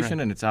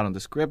novelization, and it's out on the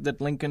script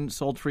that Lincoln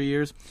sold for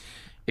years,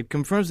 it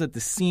confirms that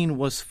the scene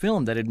was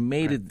filmed, that it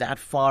made it that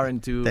far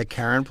into... That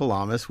Karen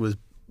Palamas was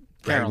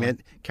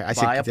pregnant.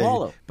 By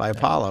Apollo. By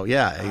Apollo,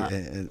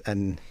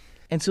 And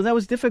so that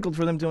was difficult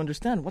for them to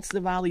understand. What's the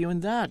value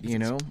in that,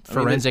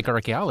 Forensic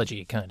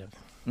archaeology, kind of.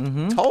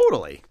 Mm-hmm.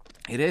 Totally.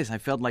 It is. I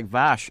felt like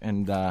Vash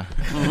and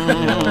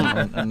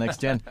on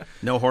Next Gen.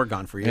 No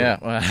Horgon for you. Yeah,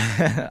 well,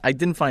 I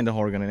didn't find the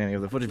Horgon in any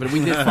of the footage, but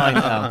we did find.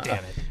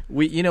 Damn it.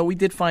 We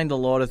did find a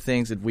lot of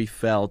things that we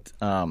felt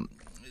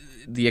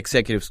the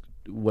executives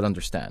would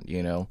understand.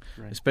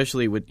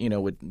 Especially with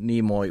with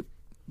Nimoy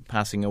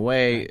passing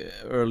away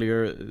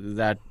earlier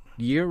that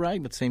year,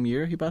 right? That same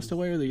year he passed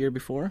away, or the year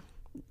before?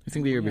 I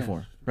think the year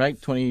before, right?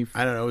 I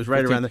don't know. It was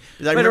right around the.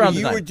 I remember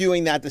you were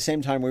doing that at the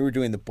same time we were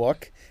doing the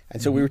book,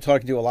 and so we were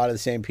talking to a lot of the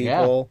same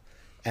people,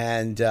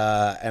 and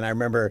I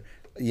remember,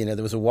 there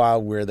was a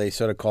while where they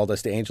sort of called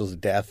us the Angels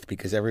of Death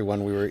because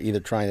everyone we were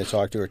either trying to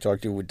talk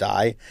to would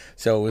die.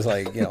 So it was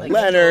like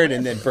Leonard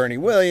and then Bernie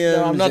Williams.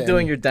 No, I'm not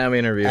doing your damn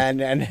interview.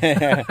 And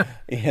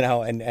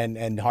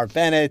and Harv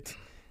Bennett.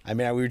 I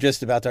mean, we were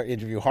just about to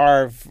interview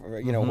Harv,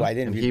 who I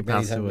didn't. He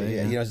passed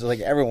away. So like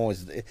everyone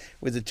it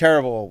was a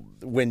terrible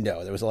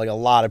window. There was like a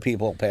lot of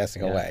people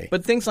passing away.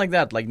 But things like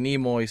that, like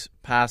Nimoy's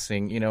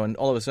passing, and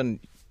all of a sudden,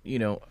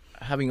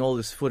 having all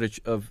this footage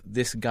of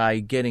this guy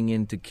getting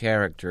into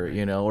character,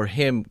 or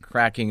him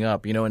cracking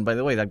up, and by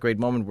the way, that great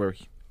moment where,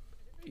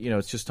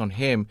 it's just on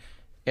him,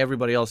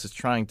 everybody else is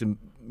trying to,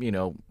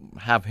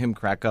 have him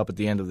crack up at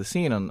the end of the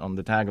scene on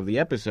the tag of the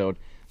episode.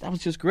 That was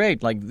just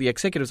great. Like, the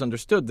executives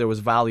understood there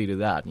was value to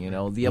that,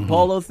 the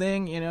Apollo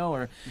thing,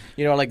 or,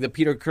 like the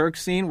Peter Kirk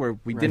scene where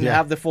we didn't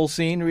have the full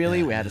scene,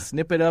 really. We had a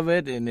snippet of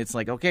it, and it's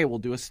like, okay, we'll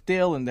do a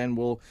still, and then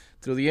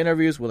through the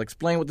interviews, we'll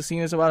explain what the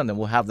scene is about, and then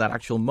we'll have that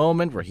actual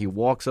moment where he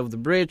walks off the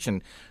bridge,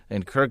 and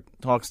Kirk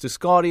talks to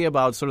Scotty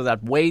about sort of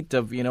that weight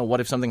of, what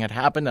if something had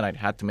happened and I'd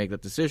had to make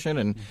that decision,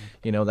 and,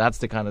 that's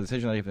the kind of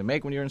decision that you have to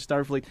make when you're in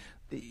Starfleet.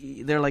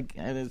 They're like,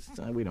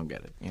 we don't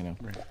get it,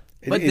 Right.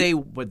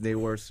 But they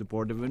were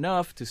supportive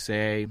enough to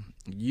say,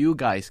 you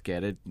guys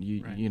get it,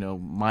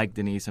 Mike,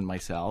 Denise, and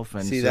myself,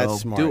 and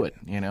that's smart. Do it,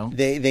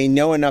 They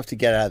know enough to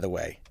get out of the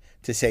way,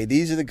 to say,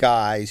 these are the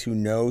guys who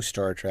know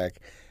Star Trek.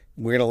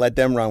 We're going to let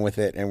them run with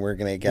it, and we're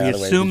going to get out of the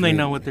way. We assume they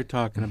know what they're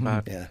talking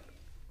about. Yeah.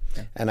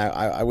 And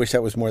I wish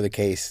that was more the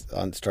case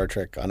on Star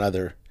Trek, on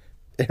other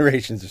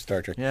iterations of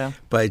Star Trek. Yeah.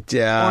 But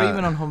or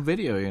even on home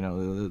video,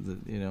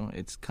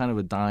 it's kind of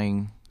a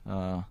dying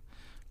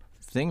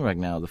thing right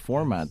now, the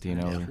format,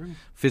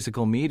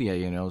 physical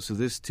media, So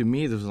this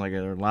was like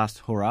our last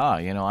hurrah,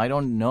 I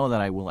don't know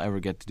that I will ever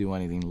get to do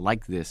anything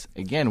like this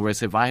again.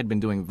 Whereas if I had been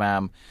doing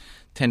VAM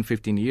 10,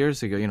 15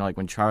 years ago, like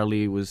when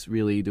Charlie was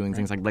really doing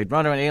things like Blade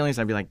Runner and Aliens,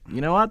 I'd be like,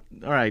 you know what?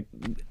 All right,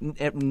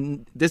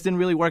 this didn't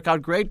really work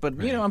out great, but,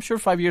 I'm sure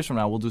 5 years from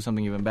now we'll do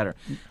something even better.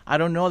 I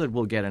don't know that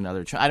we'll get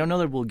another I don't know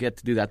that we'll get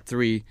to do that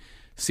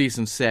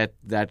 3-season set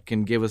that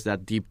can give us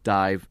that deep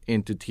dive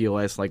into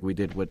TOS like we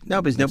did with...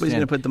 No, because nobody's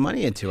going to put the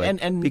money into it.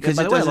 And because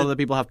by the way, a lot of the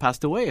people have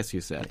passed away, as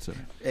you said. So.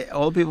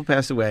 All the people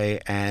passed away,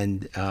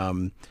 and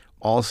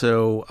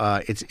also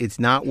it's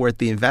not worth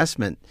the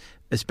investment.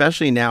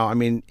 Especially now, I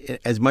mean,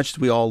 as much as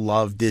we all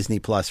love Disney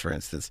Plus, for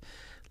instance,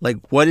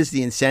 like what is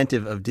the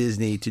incentive of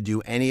Disney to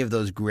do any of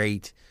those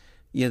great,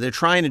 they're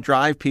trying to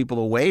drive people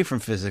away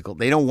from physical.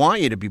 They don't want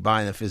you to be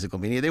buying the physical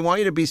media. They want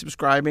you to be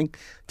subscribing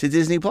to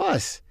Disney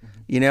Plus,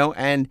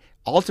 and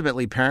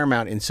ultimately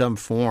Paramount in some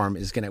form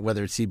is going to,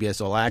 whether it's CBS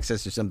All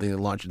Access or something to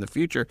launch in the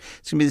future,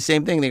 it's going to be the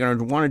same thing. They're going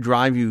to want to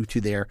drive you to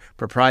their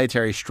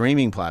proprietary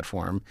streaming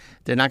platform.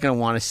 They're not going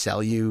to want to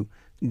sell you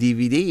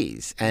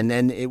DVDs, and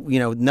then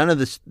none of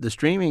the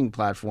streaming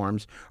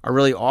platforms are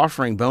really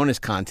offering bonus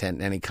content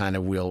in any kind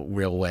of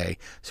real way.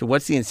 So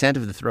what's the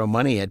incentive to throw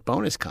money at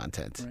bonus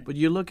content? Right. But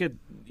you look at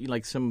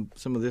like some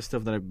of this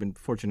stuff that I've been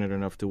fortunate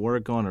enough to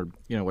work on, or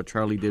what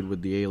Charlie did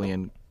with the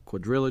Alien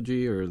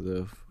quadrilogy, or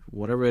the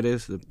whatever it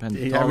is, the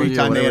pentatology. Every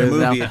time they had a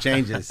movie, it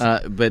changes.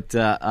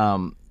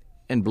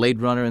 And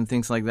Blade Runner and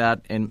things like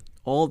that, and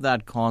all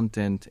that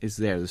content is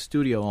there. The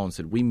studio owns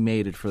it. We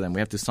made it for them.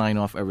 We have to sign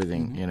off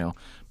everything,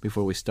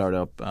 before we start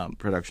up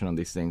production on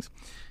these things.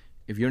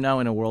 If you're now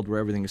in a world where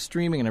everything is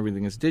streaming and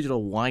everything is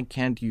digital, why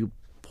can't you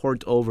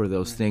port over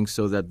those things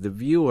so that the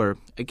viewer,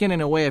 again,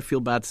 in a way I feel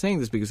bad saying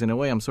this because in a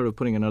way I'm sort of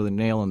putting another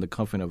nail in the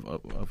coffin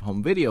of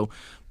home video.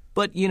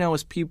 But,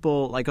 as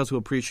people like us who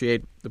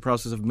appreciate the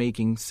process of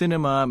making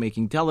cinema,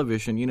 making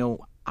television,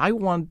 I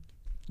want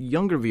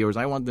younger viewers,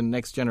 I want the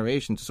next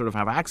generation to sort of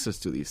have access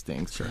to these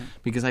things. Sure.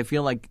 Because I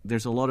feel like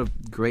there's a lot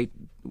of great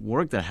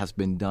work that has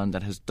been done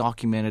that has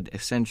documented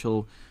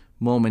essential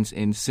moments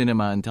in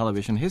cinema and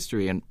television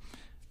history. And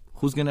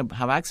who's going to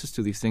have access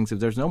to these things if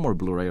there's no more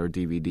Blu-ray or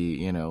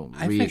DVD,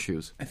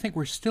 reissues? I think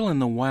we're still in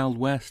the Wild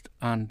West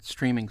on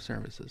streaming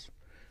services.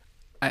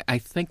 I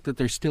think that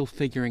they're still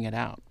figuring it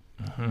out.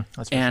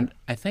 Mm-hmm. And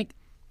I think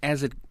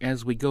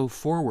as we go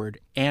forward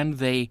and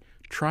they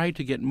try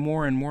to get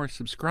more and more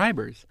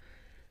subscribers,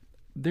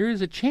 there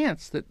is a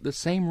chance that the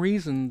same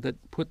reason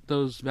that put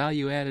those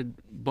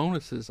value-added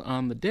bonuses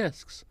on the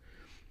discs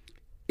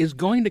is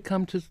going to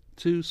come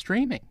to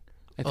streaming.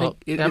 I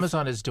think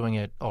Amazon is doing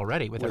it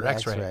already with their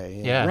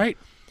X-Ray. Yeah. Right.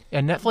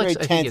 And Netflix,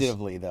 very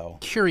tentatively, though.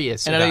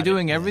 Curious. And are they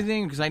doing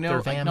everything? Because I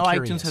know curious.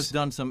 iTunes has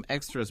done some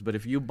extras, but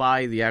if you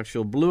buy the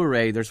actual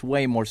Blu-ray, there's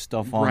way more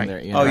stuff on there.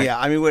 Yeah.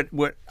 I mean,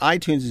 what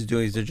iTunes is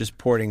doing is they're just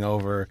porting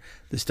over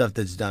the stuff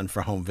that's done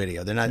for home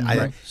video. They're not.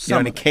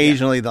 And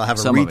occasionally they'll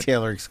have a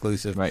retailer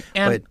exclusive. Right.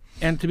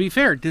 And to be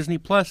fair, Disney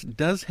Plus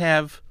does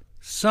have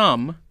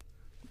some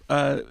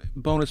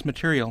bonus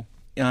material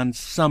on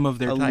some of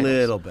their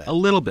titles. A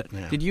little bit.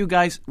 Yeah. Did you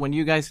guys,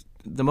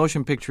 the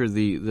motion picture,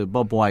 the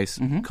Bob Weiss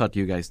cut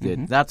you guys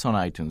did, that's on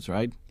iTunes,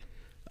 right?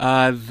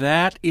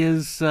 That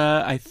is,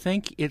 I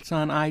think it's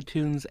on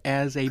iTunes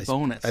as a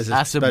bonus. As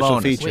a special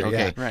bonus feature.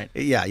 Okay. Right.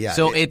 Yeah.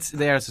 So it's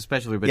there as a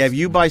special feature. Yeah, if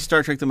you buy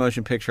Star Trek The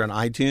Motion Picture on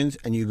iTunes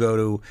and you go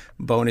to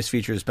bonus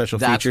features, special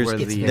features,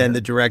 then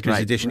the director's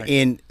edition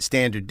in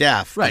standard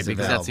def right, is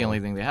because available. that's the only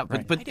thing they have.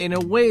 But in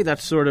a way,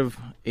 that's sort of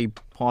a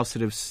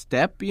positive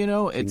step,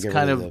 It's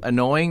kind of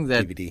annoying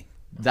that DVD.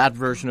 That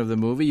version of the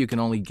movie you can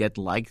only get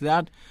like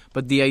that.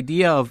 But the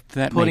idea of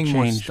putting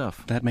more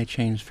stuff. That may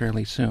change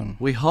fairly soon.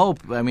 We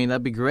hope. I mean,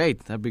 that'd be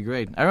great. I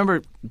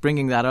remember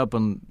bringing that up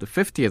on the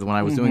 50th when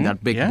I was doing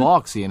that big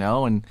box,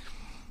 and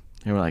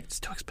they were like, it's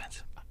too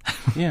expensive.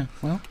 Yeah,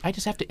 well. I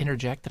just have to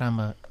interject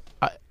that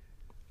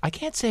I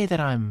can't say that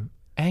I'm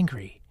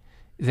angry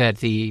that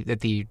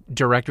the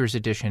director's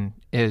edition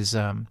is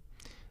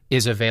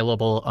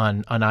available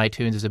on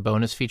iTunes as a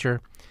bonus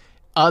feature,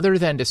 other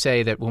than to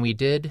say that when we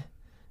did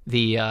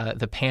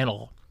the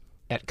panel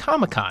at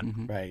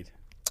Comic-Con, right,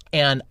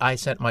 and I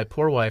sent my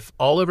poor wife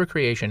all over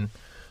Creation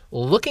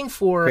looking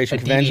for Creation a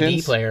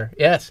Conventions? DVD player,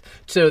 yes,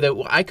 so that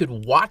I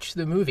could watch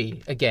the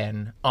movie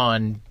again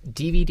on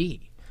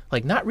DVD,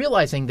 like not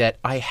realizing that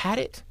I had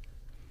it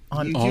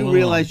on. You do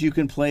realize you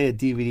can play a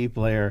DVD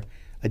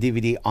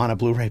on a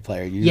Blu-ray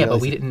player.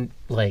 But we didn't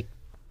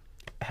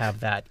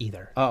have that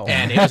either. Oh.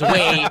 And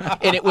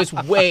it was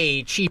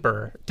way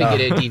cheaper to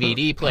get a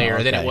DVD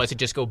player than it was to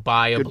just go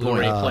buy a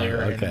Blu-ray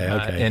player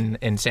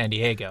in San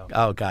Diego.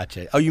 Oh,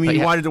 gotcha. Oh, you mean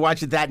you wanted to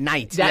watch it that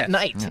night? That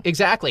night,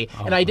 exactly.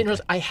 And I didn't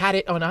realize I had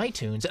it on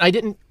iTunes. And I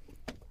didn't.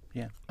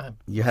 Yeah.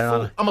 You had it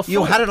on. I'm a fool.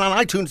 You had it on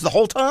iTunes the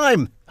whole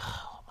time.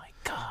 Oh my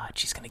God,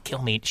 she's gonna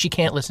kill me. She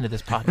can't listen to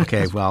this podcast.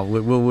 Okay, well,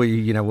 we'll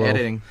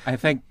editing. I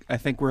think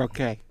we're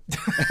okay.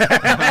 You're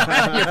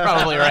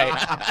probably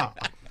right.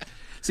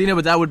 See, no,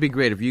 but that would be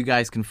great if you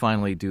guys can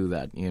finally do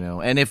that,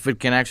 and if it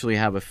can actually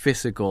have a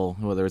physical,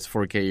 whether it's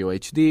 4K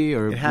UHD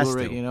or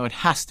Blu-ray, it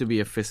has to be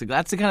a physical.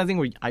 That's the kind of thing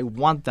where I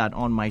want that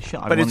on my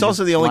shelf. But it's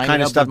also the only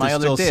kind of stuff that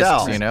still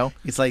sells.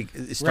 It's like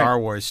Star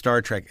Wars,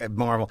 Star Trek,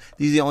 Marvel.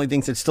 These are the only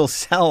things that still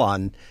sell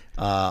on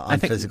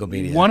physical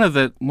media. One of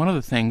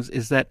the things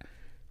is that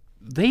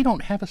they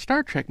don't have a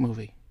Star Trek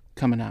movie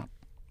coming out.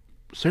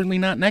 Certainly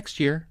not next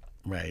year.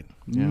 Right.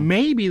 Yeah.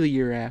 Maybe the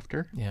year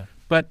after. Yeah.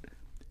 But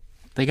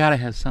they got to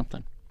have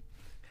something.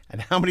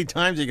 And how many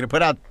times are you going to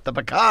put out the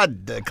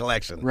Picard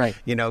collection? Right.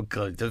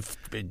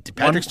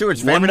 Patrick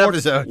Stewart's favorite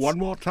episodes. One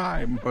more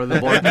time. Or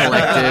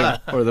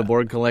the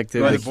Borg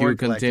Collective, the Q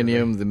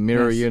Continuum, the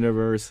Mirror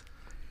Universe.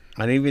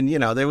 And even,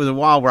 there was a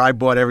while where I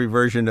bought every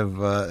version of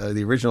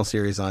the original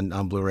series on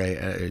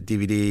Blu-ray,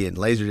 DVD and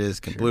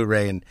Laserdisc and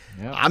Blu-ray, and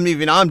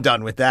I'm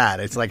done with that.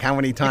 It's like, how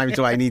many times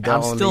do I need to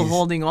own these? I'm still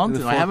holding on to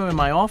them. I have them in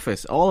my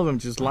office. All of them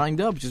just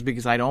lined up just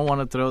because I don't want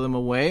to throw them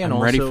away. And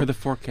I'm ready for the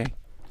 4K.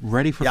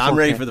 Ready for 4K. I'm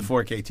ready for the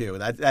 4K too.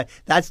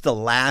 That's the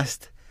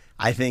last,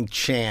 I think,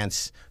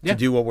 chance to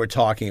do what we're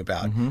talking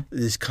about. Mm-hmm.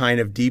 This kind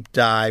of deep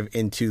dive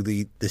into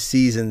the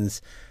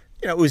seasons.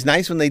 It was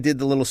nice when they did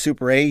the little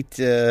Super 8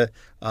 films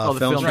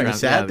from the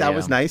set. That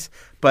was nice.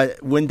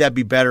 But wouldn't that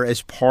be better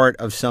as part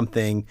of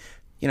something?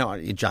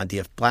 John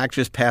D.F. Black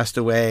just passed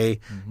away.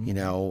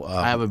 Mm-hmm.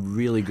 I have a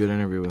really good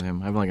interview with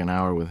him. I have like an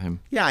hour with him.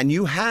 Yeah, and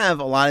you have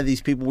a lot of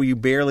these people where you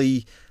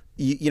barely...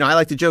 I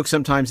like to joke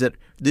sometimes that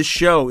this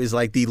show is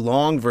like the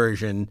long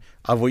version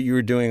of what you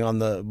were doing on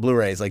the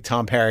Blu-rays. Like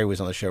Tom Parry was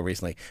on the show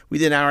recently. We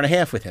did an hour and a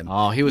half with him.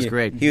 Oh, he was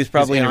great. He was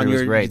probably on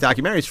your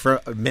documentaries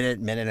for a minute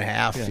and a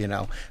half,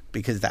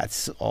 because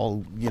that's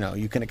all,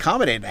 you can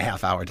accommodate in a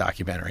half-hour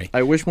documentary.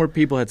 I wish more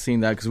people had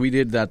seen that, because we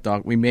did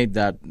that we made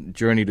that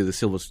Journey to the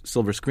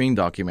Silver Screen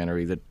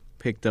documentary that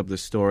picked up the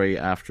story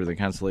after the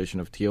cancellation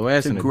of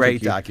TOS. It's a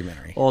great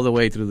documentary. All the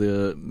way through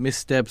the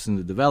missteps and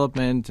the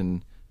development,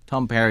 and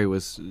Tom Parry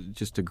was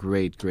just a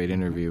great, great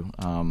interview.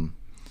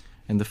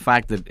 And the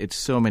fact that it's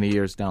so many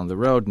years down the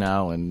road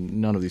now and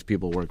none of these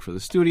people work for the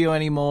studio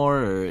anymore,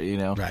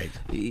 or, right.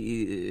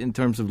 In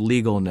terms of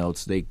legal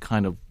notes, they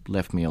kind of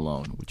left me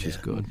alone, which is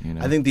good.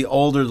 I think the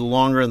older, the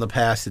longer in the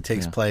past it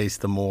takes place,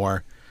 the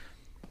more...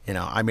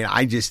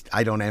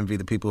 I don't envy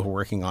the people who are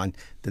working on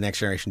the Next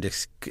Generation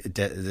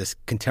this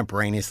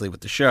contemporaneously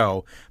with the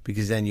show,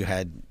 because then you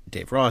had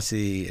Dave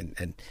Rossi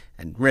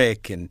and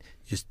Rick, and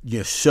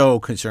just so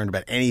concerned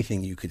about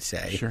anything you could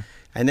say. Sure.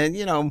 And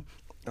then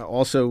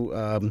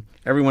also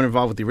everyone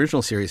involved with the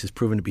original series has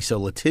proven to be so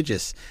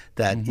litigious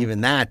that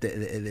even that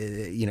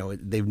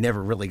they've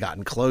never really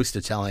gotten close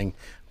to telling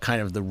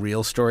kind of the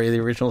real story of the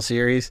original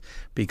series,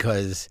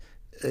 because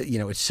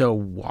it's so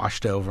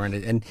washed over,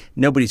 and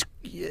nobody's,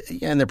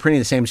 and they're printing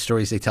the same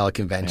stories they tell at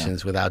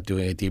conventions without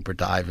doing a deeper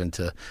dive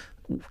into,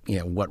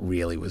 what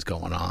really was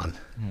going on.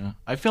 Yeah,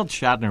 I felt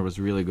Shatner was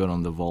really good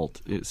on The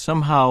Vault.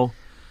 Somehow.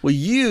 Well,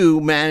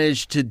 you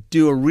managed to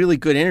do a really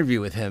good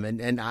interview with him,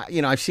 and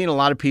I've seen a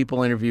lot of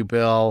people interview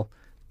Bill,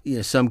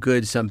 some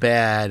good, some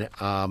bad.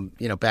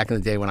 Back in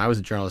the day when I was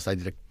a journalist, I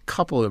did a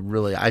couple of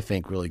really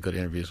good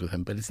interviews with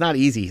him, but it's not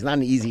easy. It's not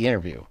an easy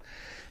interview.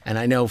 And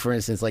I know, for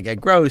instance, like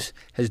Ed Gross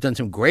has done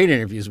some great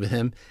interviews with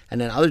him, and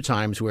then other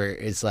times where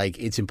it's like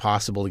it's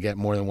impossible to get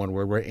more than one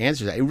word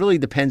answers. It really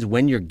depends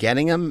when you're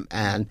getting him,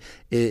 and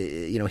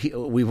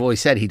we've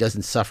always said he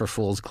doesn't suffer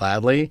fools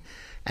gladly,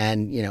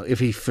 and if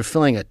he's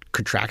fulfilling a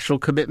contractual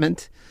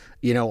commitment,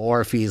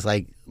 or if he's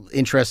like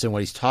interested in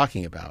what he's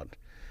talking about.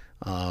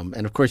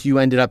 And of course, you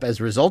ended up as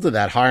a result of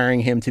that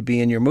hiring him to be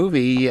in your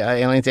movie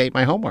Aliens Ate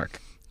My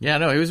Homework. Yeah,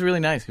 no, he was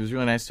really nice. He was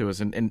really nice to us,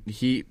 and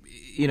he,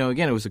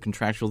 again, it was a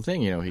contractual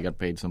thing. He got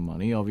paid some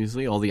money,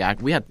 obviously. All the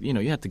we had,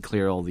 you had to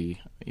clear all the,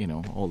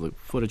 all the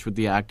footage with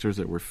the actors.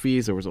 There were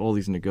fees. There was all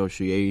the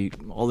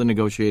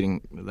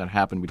negotiating that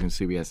happened between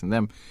CBS and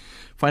them.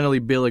 Finally,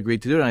 Bill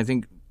agreed to do it, and I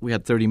think we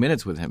had 30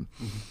 minutes with him.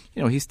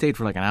 Mm-hmm. He stayed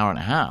for like an hour and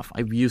a half. I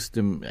used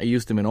him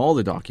in all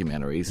the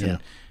documentaries,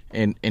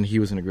 and he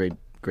was in a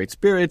great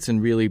spirits,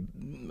 and really,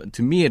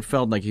 to me, it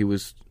felt like he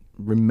was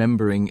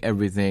remembering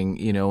everything,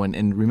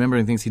 and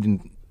remembering things he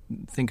didn't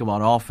think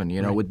about often,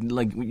 right. With,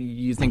 like,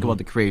 you think about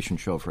the Creation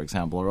Show, for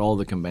example, or all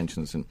the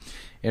conventions, and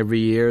every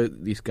year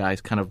these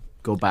guys kind of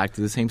go back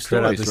to the same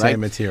stories, the right? same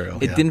material.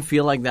 It didn't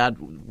feel like that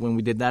when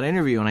we did that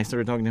interview, and I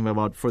started talking to him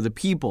about For the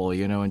People,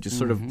 and just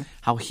sort of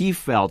how he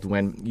felt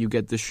when you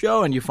get the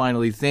show and you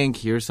finally think,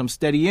 here's some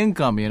steady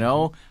income,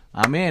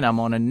 I'm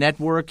on a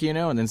network,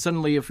 and then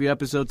suddenly a few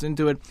episodes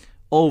into it,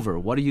 over.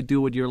 What do you do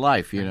with your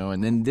life,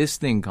 And then this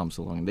thing comes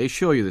along. They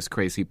show you this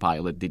crazy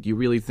pilot. Did you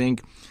really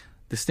think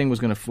this thing was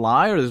going to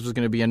fly, or this was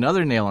going to be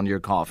another nail on your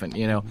coffin,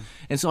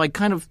 And so I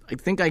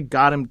think I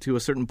got him to a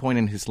certain point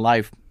in his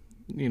life,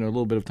 a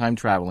little bit of time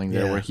traveling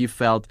there, where he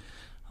felt,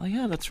 oh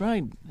yeah, that's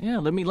right. Yeah,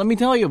 let me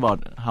tell you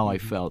about how I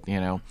felt,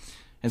 And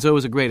so it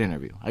was a great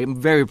interview. I'm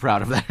very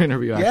proud of that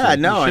interview. Actually. Yeah,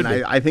 no, and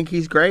I think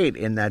he's great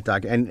in that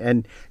doc.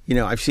 And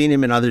I've seen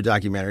him in other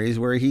documentaries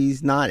where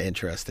he's not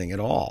interesting at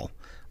all.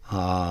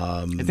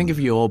 I think if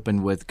you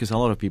open with, because a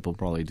lot of people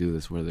probably do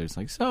this, where there's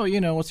like, so,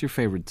 what's your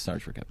favorite Star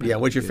Trek episode? Yeah,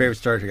 what's your favorite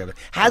Star Trek episode?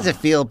 How does it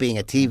feel being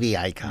a TV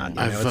icon?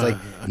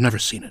 I've never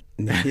seen it.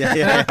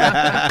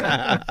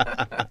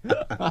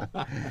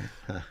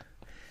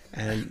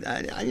 And,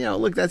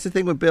 look, that's the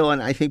thing with Bill,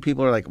 and I think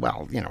people are like,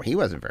 well, he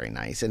wasn't very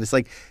nice. And it's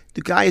like,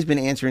 the guy has been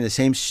answering the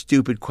same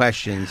stupid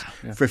questions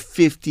for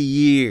 50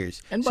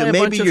 years. And so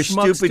maybe your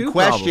stupid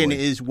question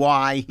is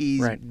why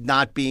he's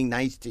not being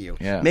nice to you.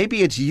 Yeah.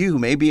 Maybe it's you.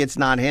 Maybe it's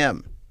not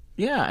him.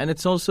 Yeah, and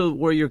it's also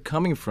where you're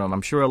coming from.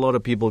 I'm sure a lot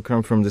of people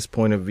come from this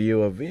point of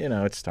view of,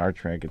 it's Star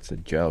Trek, it's a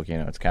joke,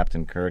 it's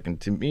Captain Kirk. And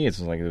to me,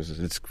 it's like,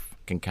 it's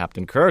fucking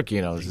Captain Kirk,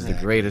 this is the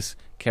greatest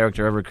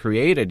character ever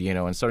created,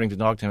 and starting to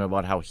talk to him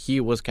about how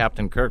he was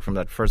Captain Kirk from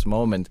that first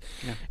moment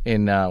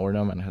in Where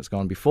No Man Has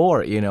Gone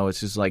Before. It's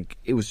just like,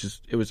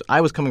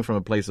 I was coming from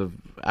a place of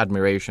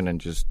admiration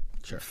and just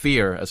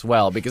fear as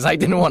well, because I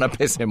didn't want to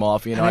piss him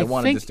off. I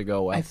wanted this to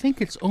go well. I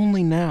think it's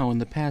only now in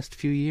the past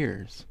few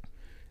years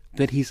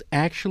that he's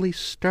actually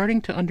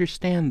starting to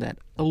understand that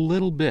a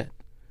little bit.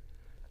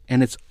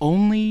 And it's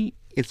only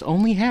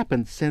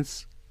happened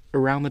since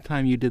around the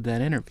time you did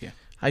that interview.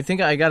 I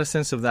think I got a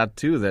sense of that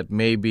too, that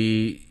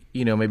maybe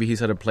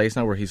he's at a place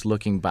now where he's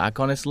looking back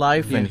on his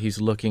life and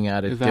he's looking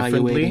at it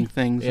evaluating differently.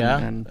 Things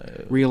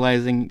and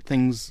realizing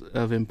things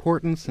of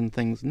importance and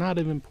things not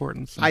of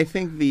importance. I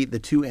think the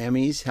two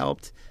Emmys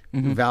helped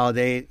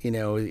validate,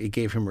 it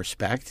gave him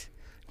respect.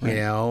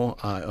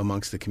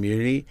 Amongst the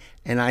community.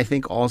 And I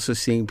think also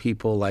seeing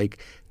people like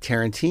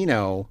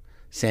Tarantino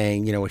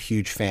saying, what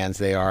huge fans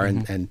they are.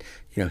 And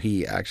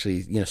he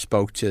actually,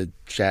 spoke to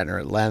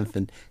Shatner at length.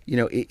 And,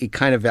 it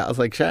kind of, was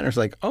like Shatner's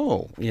like,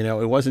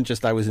 it wasn't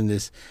just I was in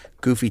this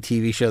goofy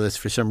TV show that's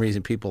for some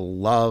reason people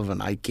love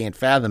and I can't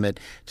fathom it,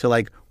 to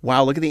like,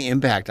 wow, look at the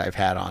impact I've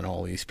had on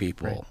all these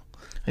people. Right.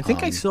 I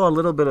think I saw a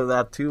little bit of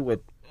that too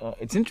with,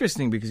 it's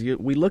interesting because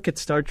we look at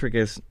Star Trek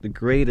as the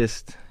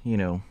greatest,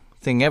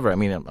 thing ever. I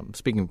mean, I'm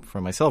speaking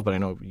for myself, but I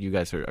know you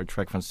guys are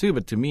Trek fans too.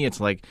 But to me, it's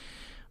like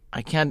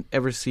I can't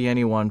ever see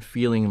anyone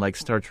feeling like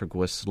Star Trek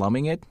was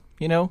slumming it,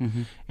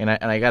 And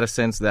I got a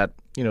sense that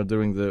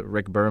during the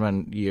Rick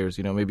Berman years,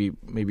 maybe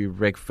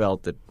Rick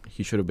felt that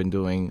he should have been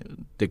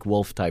doing Dick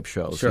Wolf type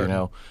shows,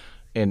 Sure.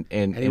 And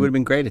he would have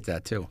been great at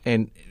that too.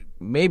 And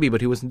maybe, but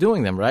he wasn't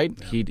doing them, right?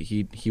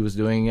 Yeah. He was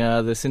doing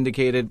the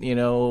syndicated,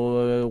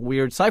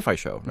 weird sci-fi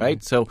show,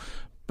 right? So.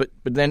 But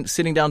then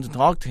sitting down to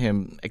talk to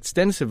him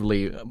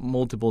extensively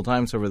multiple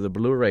times over the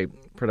Blu-ray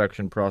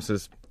production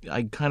process,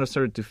 I kind of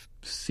started to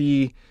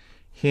see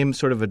him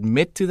sort of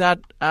admit to that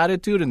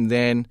attitude and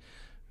then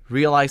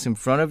realize in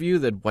front of you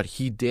that what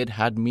he did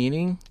had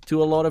meaning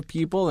to a lot of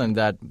people and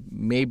that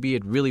maybe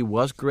it really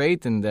was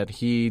great and that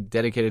he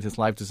dedicated his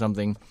life to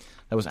something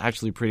that was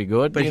actually pretty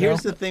good. But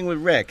here's the thing with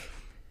Rick.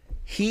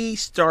 He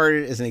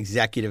started as an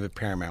executive at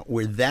Paramount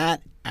where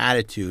that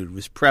attitude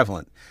was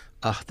prevalent.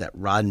 Oh, that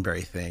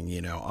Roddenberry thing,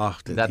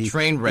 that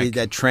train wreck.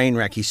 That train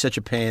wreck. He's such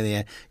a pain in the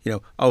ass.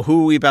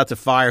 Who are we about to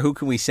fire? Who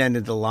can we send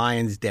into the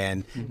lion's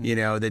den?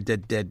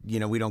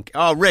 Mm-hmm. We don't.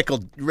 Oh, Rick,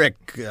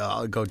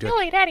 I'll go do it.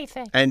 He'll eat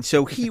anything. And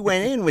so he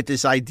went in with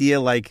this idea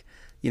like,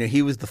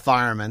 he was the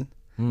fireman.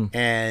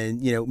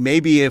 And,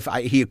 maybe if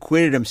he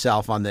acquitted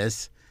himself on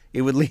this,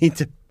 it would lead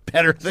to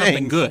better things.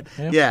 Something good.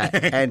 Yeah.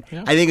 And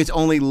I think it's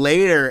only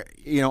later,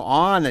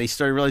 on that he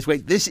started to realize,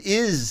 wait, this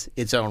is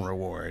its own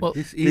reward. Well,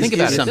 this think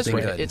about it this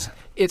way. Good.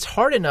 It's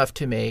hard enough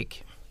to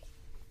make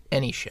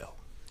any show.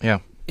 Yeah.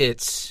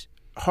 It's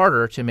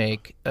harder to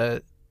make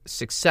a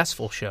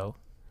successful show.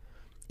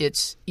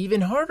 It's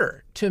even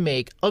harder to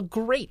make a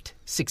great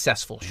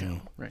successful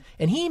show. Right.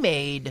 And he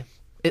made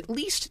at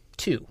least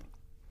 2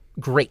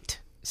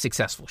 great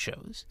successful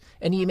shows,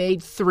 and he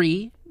made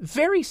 3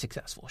 very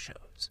successful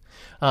shows.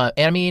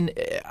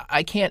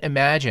 I can't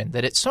imagine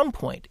that at some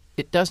point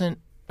it doesn't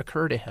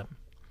occur to him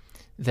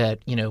that,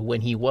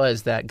 when he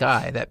was that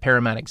guy, that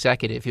Paramount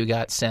executive who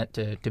got sent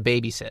to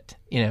babysit,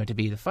 to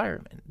be the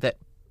fireman, that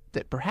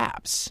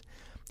perhaps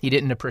he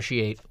didn't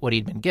appreciate what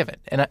he'd been given.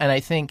 And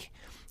I think,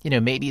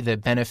 maybe the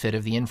benefit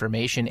of the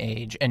information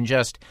age and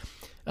just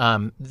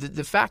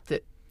the fact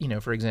that,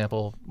 for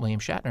example, William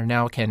Shatner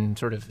now can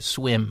sort of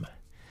swim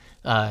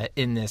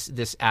in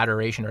this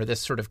adoration or this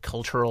sort of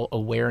cultural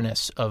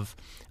awareness of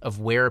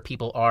where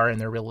people are in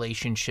their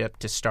relationship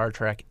to Star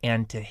Trek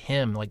and to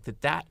him, like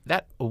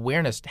that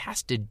awareness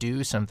has to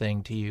do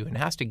something to you and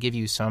has to give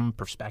you some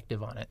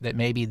perspective on it. That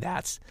maybe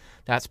that's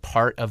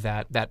part of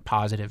that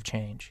positive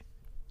change.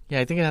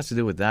 Yeah, I think it has to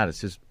do with that. It's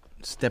just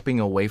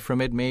stepping away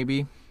from it.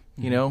 Maybe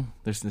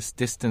there's this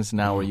distance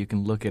now where you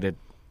can look at it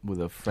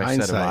with a fresh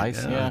set of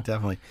eyes. Yeah,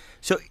 definitely.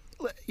 So.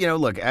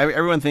 Look,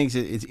 everyone thinks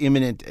it's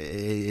imminent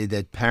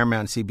that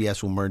Paramount and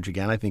CBS will merge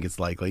again. I think it's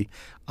likely.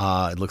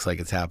 It looks like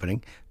it's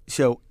happening.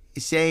 So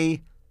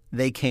say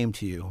they came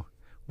to you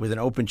with an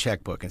open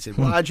checkbook and said,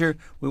 Roger,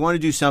 we want to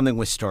do something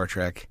with Star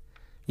Trek.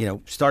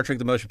 Star Trek: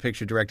 The Motion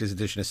Picture Director's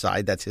Edition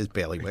aside, that's his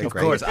bailiwick, Of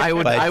right? course, I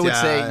would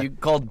say you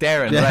called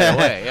Darren right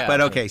away. Yeah.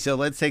 But okay, so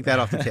let's take that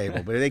off the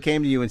table. But if they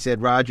came to you and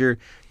said, Roger,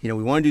 we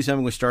want to do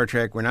something with Star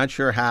Trek. We're not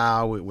sure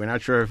how. We're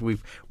not sure if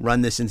we've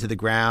run this into the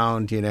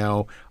ground.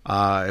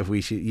 If we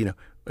should,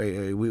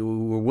 we're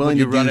willing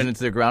to run it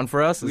into the ground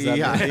for us. Is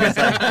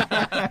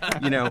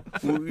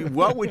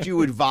what would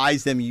you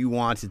advise them you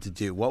wanted to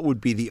do? What would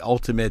be the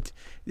ultimate,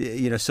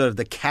 sort of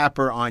the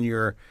capper on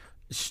your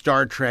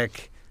Star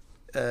Trek?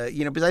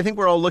 Because I think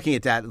we're all looking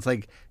at that. It's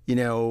like,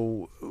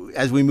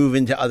 as we move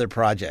into other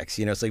projects,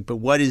 it's like, but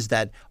what is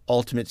that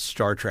ultimate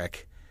Star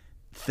Trek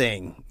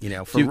thing?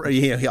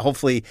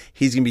 Hopefully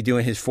he's going to be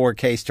doing his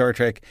 4K Star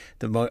Trek,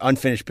 the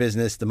unfinished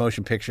business, the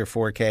motion picture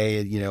 4K,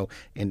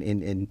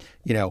 and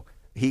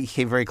he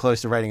came very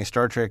close to writing a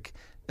Star Trek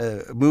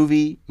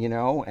movie,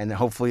 and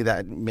hopefully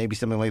that maybe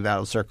something like that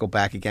will circle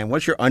back again.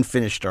 What's your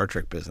unfinished Star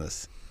Trek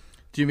business?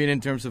 Do you mean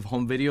in terms of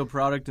home video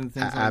product and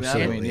things like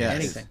absolutely, that?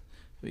 Absolutely, anything.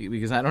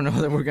 Because I don't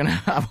know that we're going to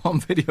have home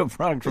video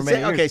product for many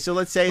years. Okay, so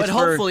let's say but it's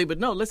hopefully, but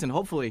no, listen,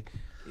 hopefully.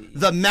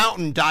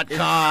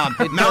 TheMountain.com,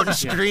 Mountain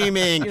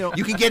Streaming.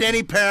 You can get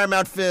any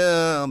Paramount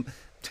film.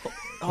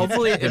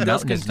 Hopefully it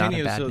does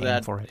continue so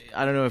that,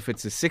 I don't know if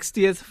it's the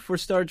 60th for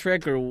Star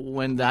Trek or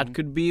when that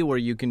could be where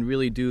you can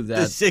really do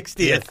that. The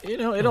 60th.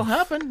 It'll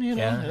happen.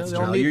 Yeah, that's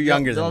true. You're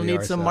younger than we They'll are,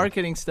 need some so.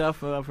 marketing stuff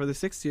for the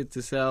 60th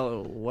to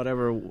sell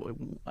whatever,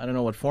 I don't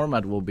know what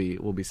format we'll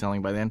be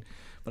selling by then.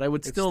 But I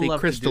would still love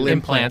crystal to do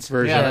implants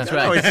version. Yeah, that's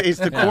right. No, it's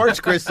the quartz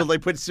crystal they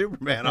put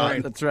Superman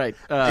on. That's right.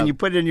 And you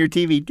put it in your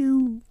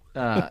TV.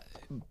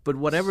 But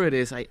whatever it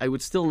is, I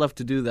would still love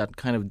to do that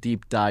kind of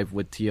deep dive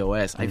with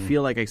TOS. I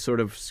feel like I sort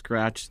of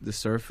scratched the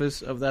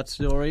surface of that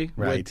story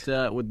with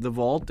The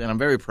Vault, and I'm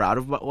very proud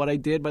of what I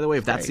did, by the way.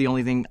 If that's the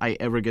only thing I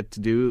ever get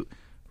to do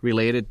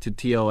related to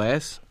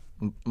TOS,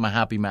 I'm a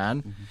happy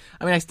man.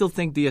 I mean, I still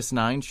think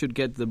DS9 should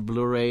get the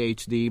Blu-ray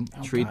HD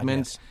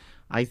treatment. God, yes.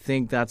 I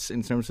think that's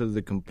in terms of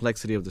the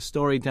complexity of the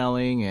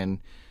storytelling and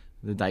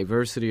the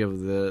diversity of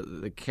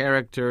the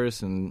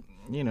characters and,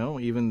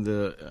 even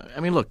the... I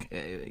mean, look,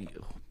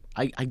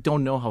 I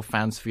don't know how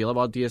fans feel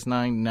about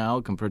DS9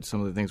 now compared to some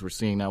of the things we're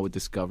seeing now with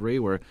Discovery,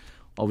 where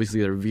obviously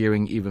they're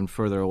veering even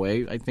further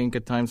away, I think,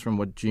 at times from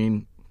what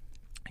Gene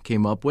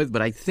came up with.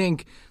 But I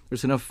think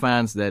there's enough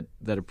fans that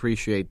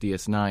appreciate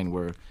DS9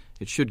 where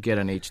it should get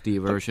an HD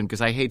version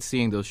because I hate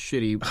seeing those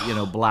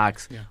shitty,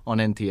 blacks on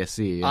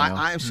NTSC.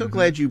 I'm so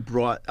glad you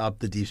brought up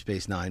the Deep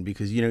Space Nine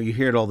because, you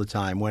hear it all the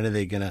time. When are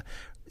they going to,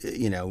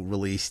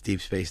 release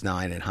Deep Space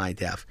Nine in high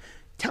def?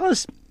 Tell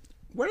us,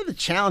 what are the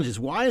challenges?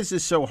 Why is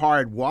this so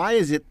hard? Why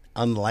is it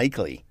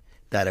unlikely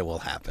that it will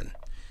happen?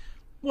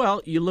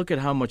 Well, you look at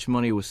how much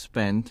money was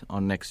spent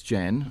on Next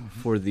Gen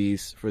for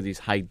these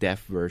high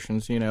def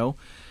versions,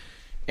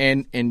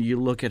 and you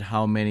look at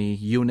how many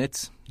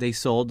units they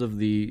sold of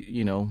the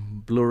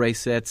Blu-ray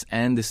sets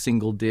and the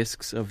single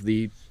discs of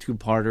the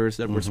two-parters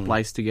that were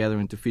spliced together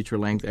into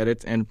feature-length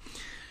edits, and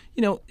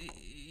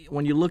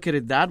when you look at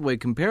it that way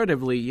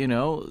comparatively,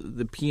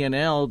 the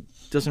P&L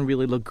doesn't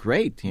really look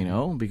great,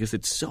 because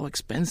it's so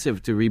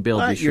expensive to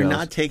rebuild these shows. You're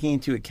not taking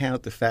into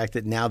account the fact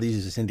that now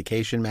these are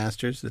syndication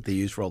masters that they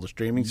use for all the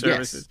streaming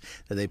services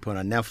that they put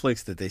on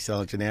Netflix, that they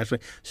sell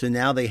internationally. So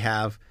now they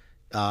have...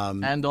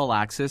 and all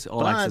access.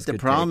 But the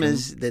problem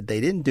is that they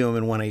didn't do them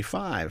in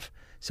 185.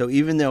 So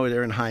even though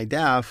they're in high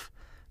def,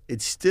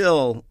 it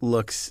still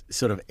looks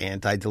sort of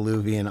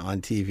antediluvian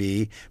on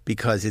TV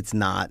because it's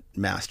not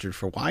mastered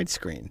for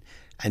widescreen.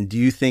 And do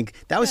you think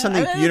that was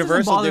something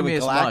Universal did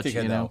with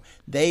Galactica, though?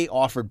 They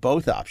offered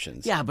both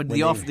options. Yeah, but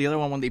the other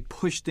one, when they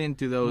pushed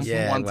into those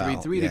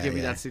 133 to give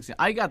you that 16,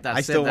 I got that.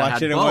 I still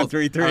watch it in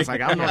 133. I was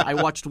like, I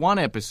watched one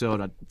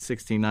episode at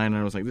 16:9, and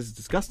I was like, this is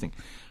disgusting.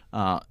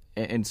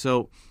 And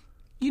so,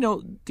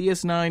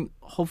 DS9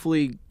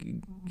 hopefully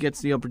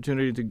gets the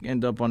opportunity to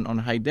end up on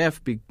high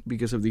def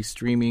because of these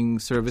streaming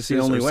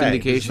services or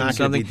syndication or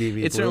something.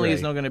 It certainly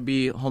is not going to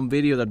be home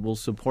video that will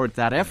support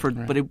that effort,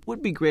 but it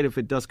would be great if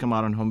it does come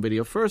out on home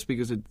video first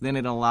because then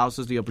it allows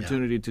us the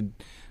opportunity to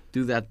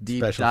do that deep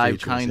Special dive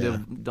features, kind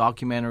of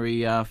documentary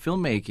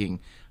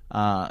filmmaking.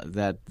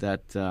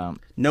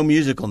 No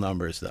musical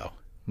numbers, though.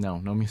 No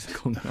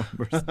musical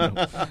numbers.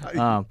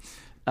 No.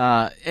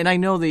 And I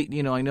know the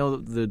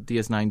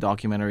DS9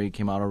 documentary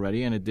came out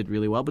already, and it did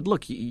really well. But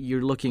look,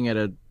 you're looking at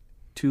a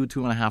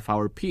 2.5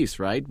 hour piece,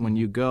 right? When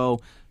you go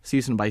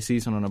season by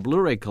season on a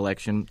Blu-ray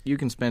collection, you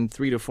can spend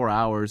 3 to 4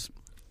 hours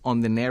on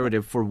the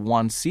narrative for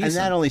one season, and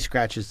that only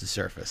scratches the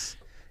surface.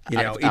 It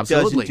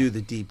Absolutely. doesn't do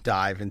the deep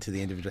dive into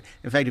the individual.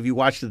 In fact, if you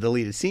watch the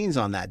deleted scenes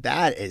on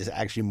that is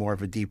actually more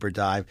of a deeper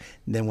dive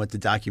than what the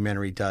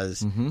documentary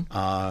does.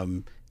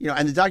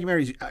 And the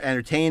documentary is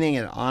entertaining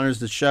and it honors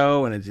the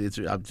show, and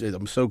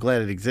I'm so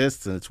glad it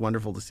exists and it's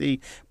wonderful to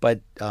see. But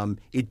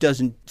it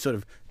doesn't sort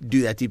of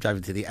do that deep dive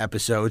into the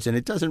episodes, and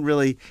it doesn't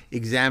really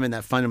examine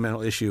that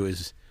fundamental issue: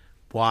 is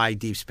why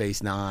Deep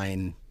Space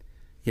Nine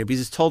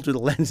because it's told through the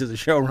lens of the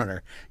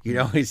showrunner.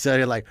 He's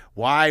sort of like,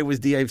 why was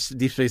Deep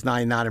Space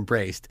Nine not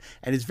embraced?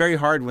 And it's very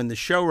hard when the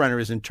showrunner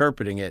is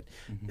interpreting it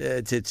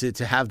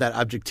to have that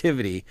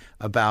objectivity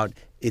about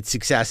its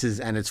successes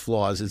and its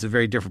flaws. It's a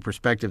very different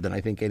perspective than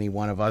I think any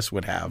one of us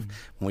would have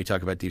when we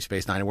talk about Deep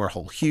Space Nine. And we're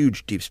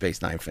huge Deep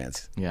Space Nine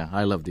fans. Yeah,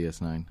 I love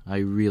DS9. I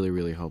really,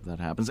 really hope that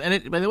happens.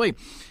 And by the way,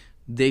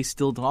 they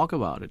still talk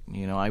about it.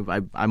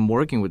 I'm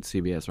working with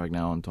CBS right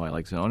now on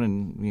Twilight Zone,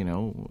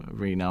 and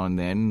every now and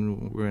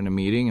then we're in a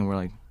meeting and we're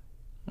like,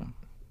 oh,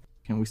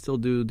 can we still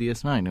do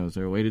DS9? Is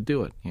there a way to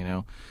do it?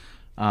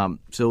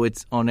 So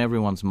it's on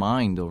everyone's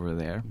mind over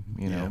there.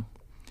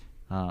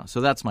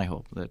 So that's my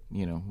hope, that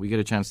we get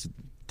a chance to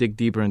dig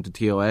deeper into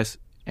TOS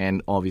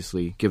and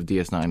obviously give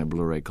DS9 a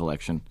Blu-ray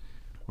collection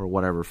or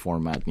whatever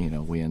format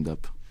we end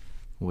up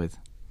with.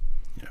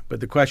 Yeah. But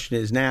the question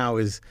is now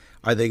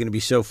are they going to be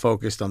so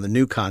focused on the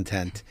new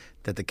content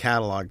that the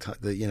catalog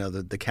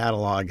the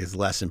catalog is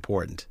less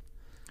important?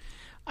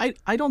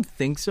 I don't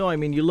think so. I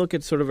mean, you look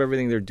at sort of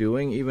everything they're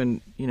doing,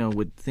 even,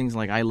 with things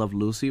like I Love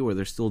Lucy, where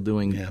they're still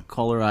doing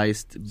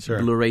colorized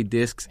Blu-ray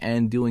discs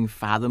and doing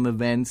Fathom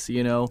events,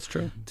 It's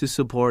true. to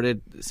support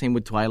it. Same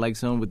with Twilight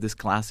Zone, with this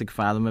classic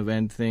Fathom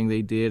event thing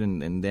they did,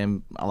 and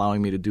them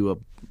allowing me to do a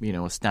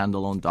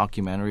standalone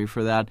documentary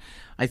for that.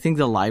 I think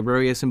the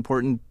library is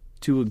important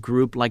to a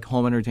group like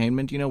Home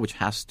Entertainment, which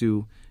has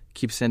to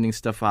keep sending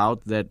stuff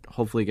out that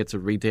hopefully gets a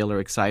retailer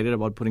excited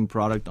about putting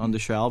product on the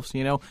shelves,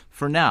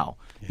 for now.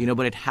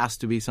 But it has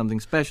to be something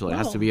special. It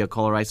has to be a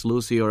colorized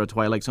Lucy or a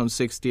Twilight Zone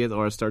 60th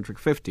or a Star Trek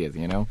 50th,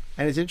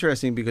 And it's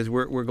interesting because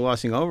we're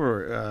glossing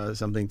over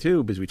something,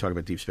 too, because we talk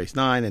about Deep Space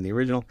Nine and the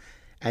original.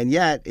 And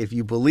yet, if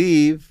you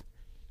believe,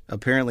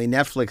 apparently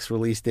Netflix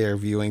released their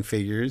viewing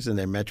figures and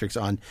their metrics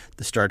on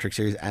the Star Trek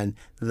series, and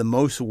the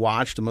most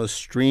watched, the most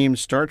streamed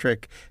Star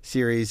Trek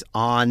series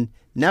on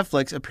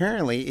Netflix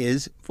apparently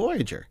is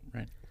Voyager.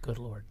 Right. Good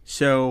Lord.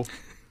 So,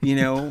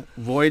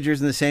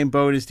 Voyager's in the same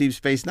boat as Deep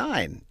Space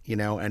Nine,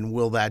 and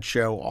will that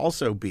show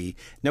also be?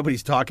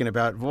 Nobody's talking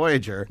about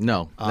Voyager.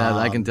 No,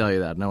 I can tell you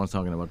that. No one's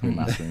talking about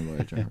remastering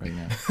Voyager right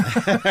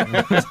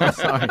now.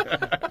 Sorry.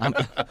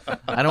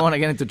 I don't want to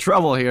get into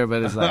trouble here,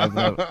 but it's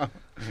like,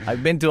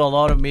 I've been to a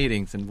lot of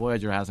meetings, and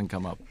Voyager hasn't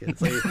come up.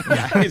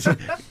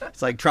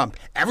 It's like Trump.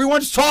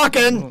 Everyone's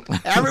talking.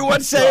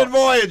 Everyone's saying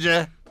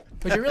Voyager.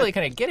 What you're really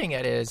kind of getting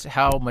at is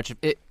how much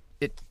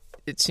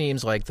it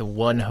seems like the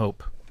one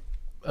hope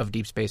of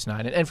Deep Space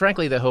Nine, and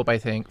frankly, the hope I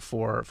think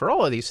for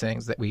all of these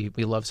things that we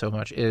love so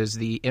much is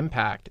the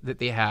impact that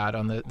they had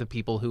on the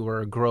people who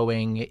are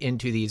growing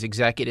into these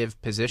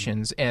executive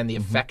positions and the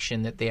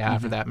affection that they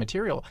have for that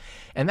material,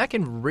 and that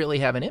can really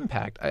have an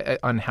impact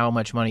on how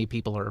much money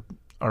people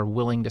are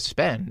willing to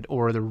spend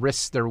or the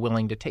risks they're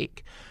willing to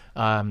take.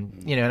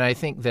 And I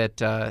think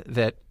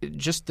that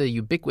just the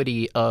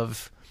ubiquity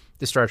of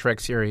the Star Trek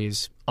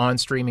series on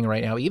streaming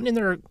right now, even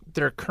in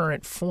their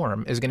current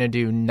form, is going to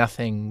do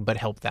nothing but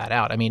help that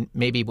out. I mean,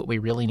 maybe what we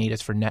really need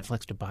is for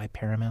Netflix to buy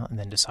Paramount and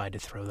then decide to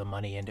throw the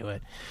money into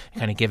it and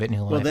kind of give it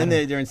new life. Well, then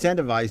they're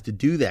incentivized to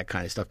do that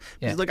kind of stuff.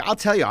 Because, look, I'll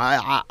tell you,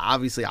 I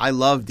obviously I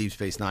love Deep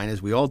Space Nine, as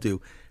we all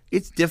do.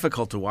 It's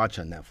difficult to watch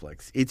on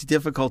Netflix. It's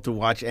difficult to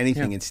watch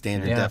anything in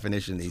standard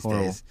definition these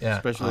days. Yeah.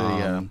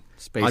 Especially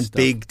space on stuff.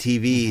 big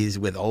TVs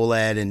with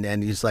OLED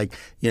and it's like,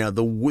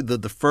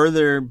 the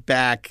further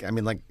back, I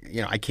mean, like,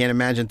 I can't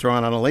imagine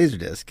throwing on a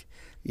Laserdisc,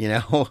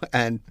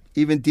 and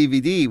even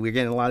DVD. We're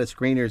getting a lot of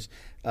screeners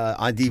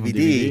on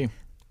DVD.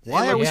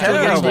 Why are we still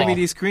getting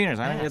DVD screeners?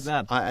 I don't get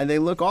that. And they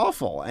look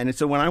awful. And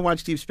so when I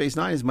watch Deep Space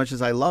Nine, as much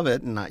as I love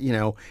it, and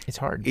it's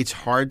hard. It's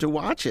hard to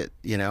watch it,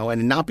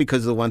 and not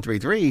because of the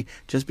 133,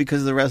 just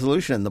because of the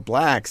resolution and the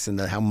blacks and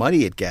how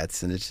muddy it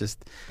gets. And it's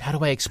just, how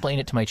do I explain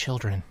it to my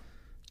children?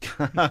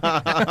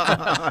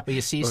 Well, you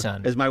see,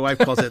 son, as my wife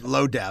calls it,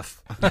 low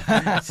def.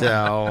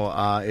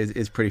 So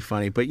it's pretty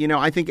funny. But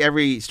I think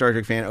every Star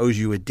Trek fan owes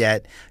you a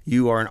debt.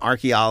 You are an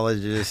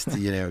archaeologist.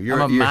 You're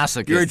a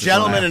masochist. You're a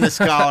gentleman and a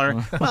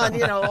scholar. Well,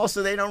 and,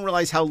 also they don't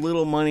realize how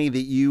little money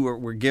that you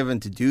were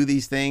given to do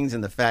these things,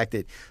 and the fact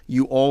that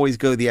you always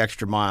go the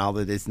extra mile.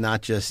 That it's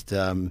not just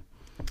for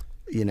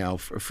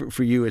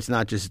you. It's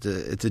not just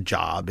it's a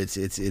job.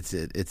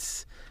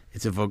 It's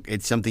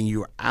something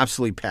you are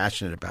absolutely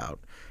passionate about.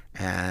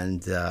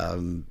 And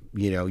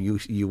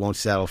you won't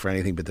settle for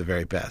anything but the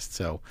very best.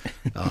 So,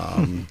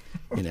 and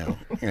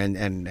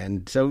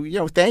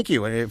so thank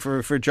you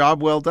for a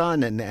job well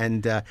done.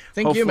 And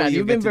thank you, Matt.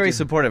 You've been very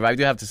supportive. I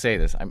do have to say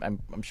this.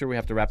 I'm sure we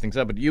have to wrap things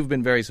up, but you've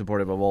been very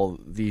supportive of all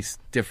these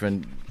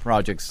different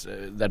projects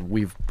that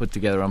we've put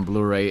together on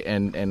Blu-ray,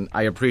 and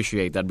I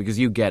appreciate that because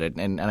you get it.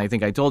 And I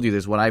think I told you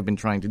this. What I've been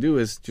trying to do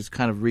is just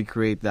kind of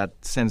recreate that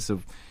sense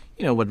of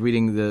what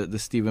reading the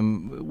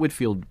Stephen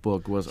Whitfield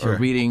book was, Sure. or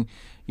reading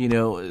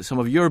some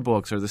of your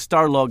books or the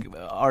Starlog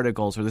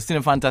articles or the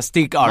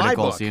Cinefantastique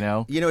articles,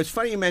 it's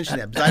funny you mention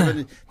that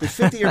because the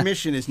 50-year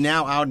mission is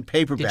now out in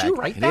paperback. Did you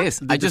write that? It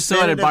is. I just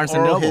saw it at Barnes &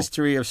 Noble.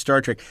 History of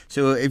Star Trek.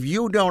 So if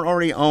you don't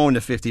already own the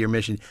 50-year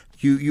mission,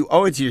 you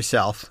owe it to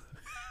yourself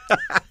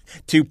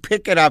to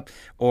pick it up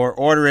or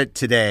order it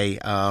today.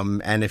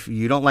 And if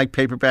you don't like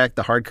paperback,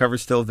 the hardcover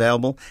is still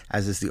available,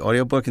 as is the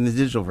audiobook and the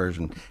digital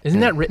version. Isn't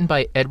that written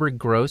by Edward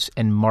Gross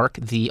and Mark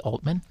the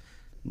Altman?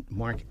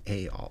 Mark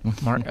A.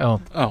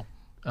 Altman.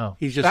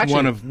 He's just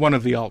Actually, one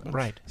of the Altmans.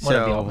 Right. One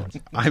of the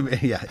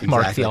Altmans. Exactly.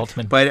 Mark the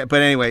Altman. But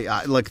anyway,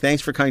 look,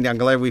 thanks for coming down.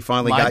 Glad we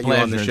finally got you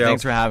on the show.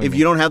 Thanks for having me. If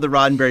you don't have the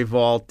Roddenberry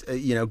Vault,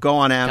 go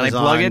on Amazon. Can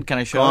I plug it? Can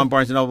I show Go it? on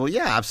Barnes & Noble.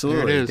 Yeah,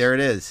 absolutely. There it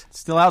is. It's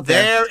still out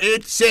there. There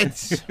it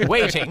sits.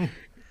 Waiting.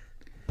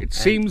 It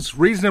seems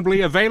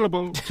reasonably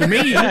available to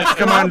me,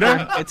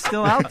 Commander. It's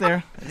still out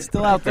there. It's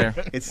still out there.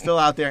 It's still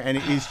out there, and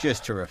it is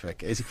just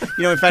terrific. In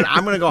fact,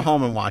 I'm going to go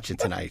home and watch it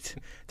tonight.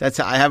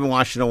 I haven't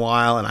watched it in a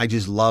while, and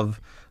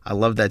I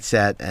love that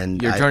set.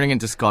 And You're turning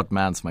into Scott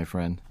Mance, my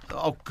friend.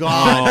 Oh,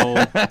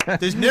 God.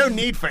 There's no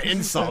need for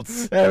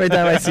insults. Every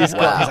time I see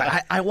Scott, he's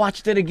like, I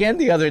watched it again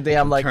the other day.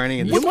 I'm like, turning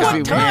into you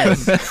Scott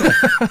must be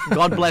weird.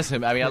 God bless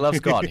him. I mean, I love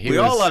Scott. We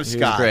all love Scott.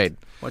 He was great.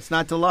 What's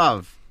not to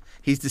love?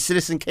 He's the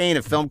Citizen Kane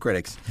of film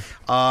critics.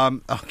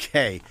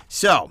 Okay,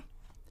 so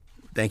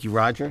thank you,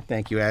 Roger.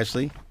 Thank you,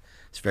 Ashley.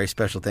 It's a very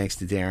special thanks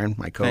to Darren,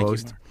 my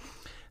co-host.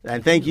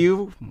 And thank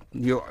you,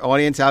 your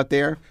audience out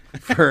there,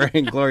 for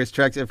Inglorious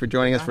Treks and for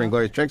joining us for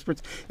Inglorious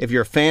Treksperts. If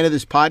you're a fan of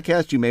this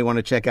podcast, you may want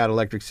to check out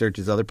Electric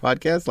Search's other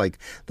podcasts, like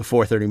The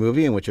 430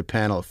 Movie, in which a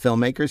panel of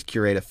filmmakers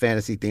curate a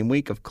fantasy-themed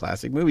week of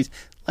classic movies,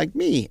 like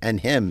me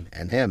and him,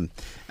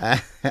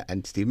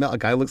 and Steve a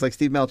guy who looks like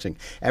Steve Melching,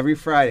 every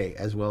Friday,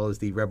 as well as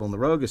the Rebel and the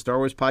Rogue, a Star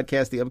Wars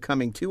podcast, the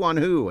upcoming Two on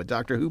Who, a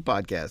Doctor Who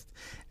podcast,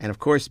 and of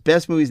course,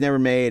 Best Movies Never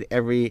Made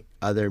every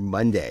other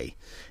Monday.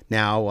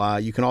 Now,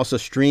 you can also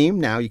stream.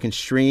 Now you can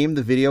stream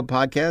the video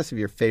podcast of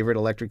your favorite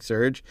Electric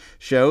Surge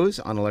shows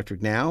on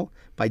Electric Now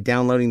by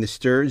downloading the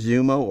Stir,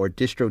 Zumo, or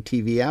Distro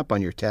TV app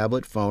on your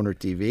tablet, phone, or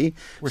TV.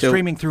 We're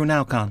streaming through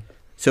now, Con.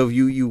 So if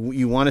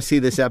you want to see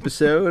this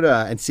episode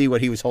and see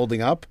what he was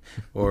holding up,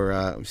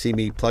 or see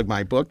me plug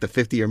my book, The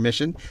 50-Year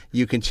Mission,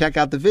 you can check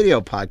out the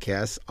video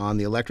podcast on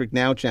the Electric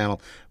Now channel,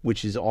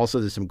 which is also,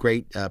 there's some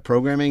great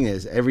programming.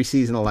 There's every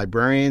season of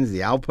Librarians,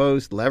 The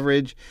Outpost,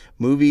 Leverage,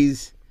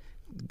 movies.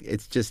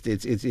 It's just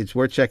it's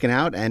worth checking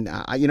out. And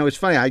it's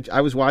funny,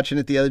 I was watching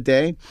it the other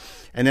day,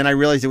 and then I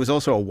realized there was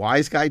also a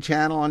Wise Guy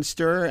channel on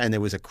Stir, and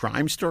there was a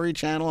Crime Story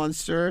channel on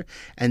Stir,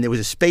 and there was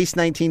a Space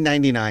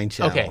 1999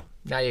 channel. Okay,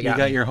 now you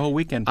got your whole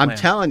weekend planned. I'm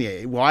telling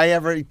you, why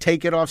ever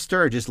take it off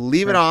Stir? Just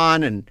leave it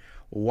on and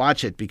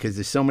watch it, because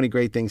there's so many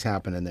great things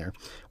happening there.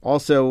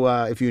 Also,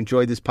 if you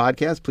enjoyed this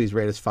podcast, please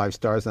rate us 5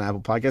 stars on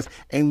Apple Podcasts,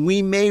 and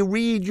we may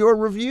read your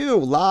review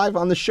live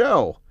on the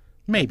show.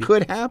 Maybe. It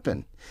could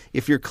happen.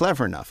 If you're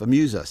clever enough,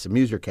 amuse us.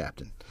 Amuse your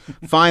captain.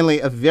 Finally,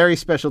 a very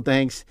special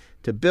thanks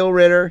to Bill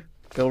Ritter.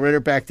 Bill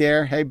Ritter back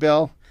there. Hey,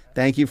 Bill.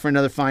 Thank you for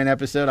another fine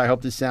episode. I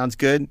hope this sounds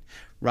good.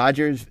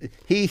 Rogers,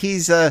 he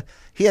has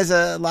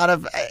a lot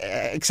of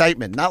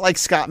excitement. Not like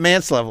Scott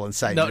Mance level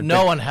excitement.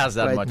 No one has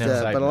that much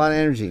excitement. But a lot of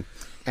energy.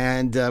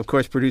 And, of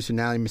course, producer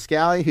Natalie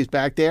Miscali, who's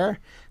back there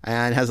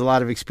and has a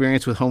lot of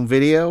experience with home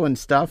video and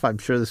stuff. I'm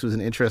sure this was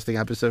an interesting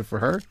episode for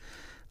her.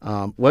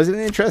 Was it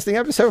an interesting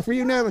episode for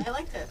you, Natalie? I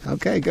liked it.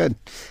 Okay, good.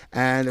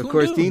 And, of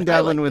course, Dean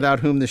Devlin, without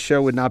whom the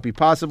show would not be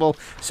possible.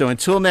 So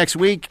until next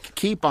week,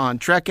 keep on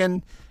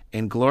trekking,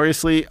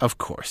 ingloriously, of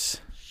course.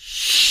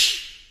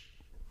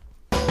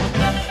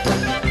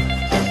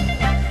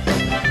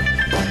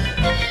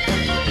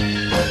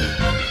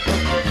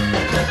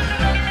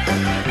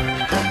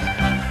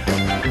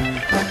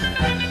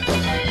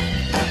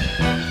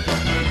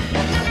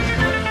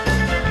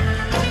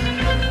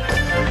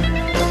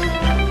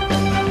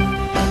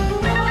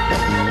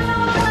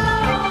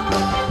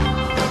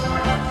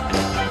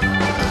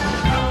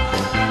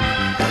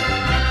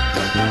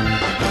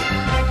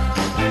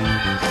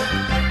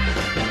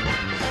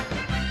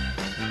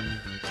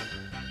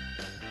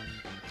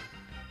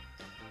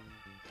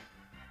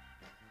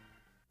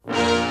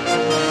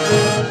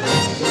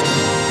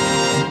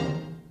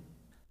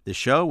 The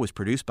show was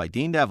produced by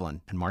Dean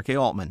Devlin and Mark A.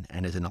 Altman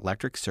and is an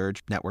Electric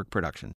Surge Network production.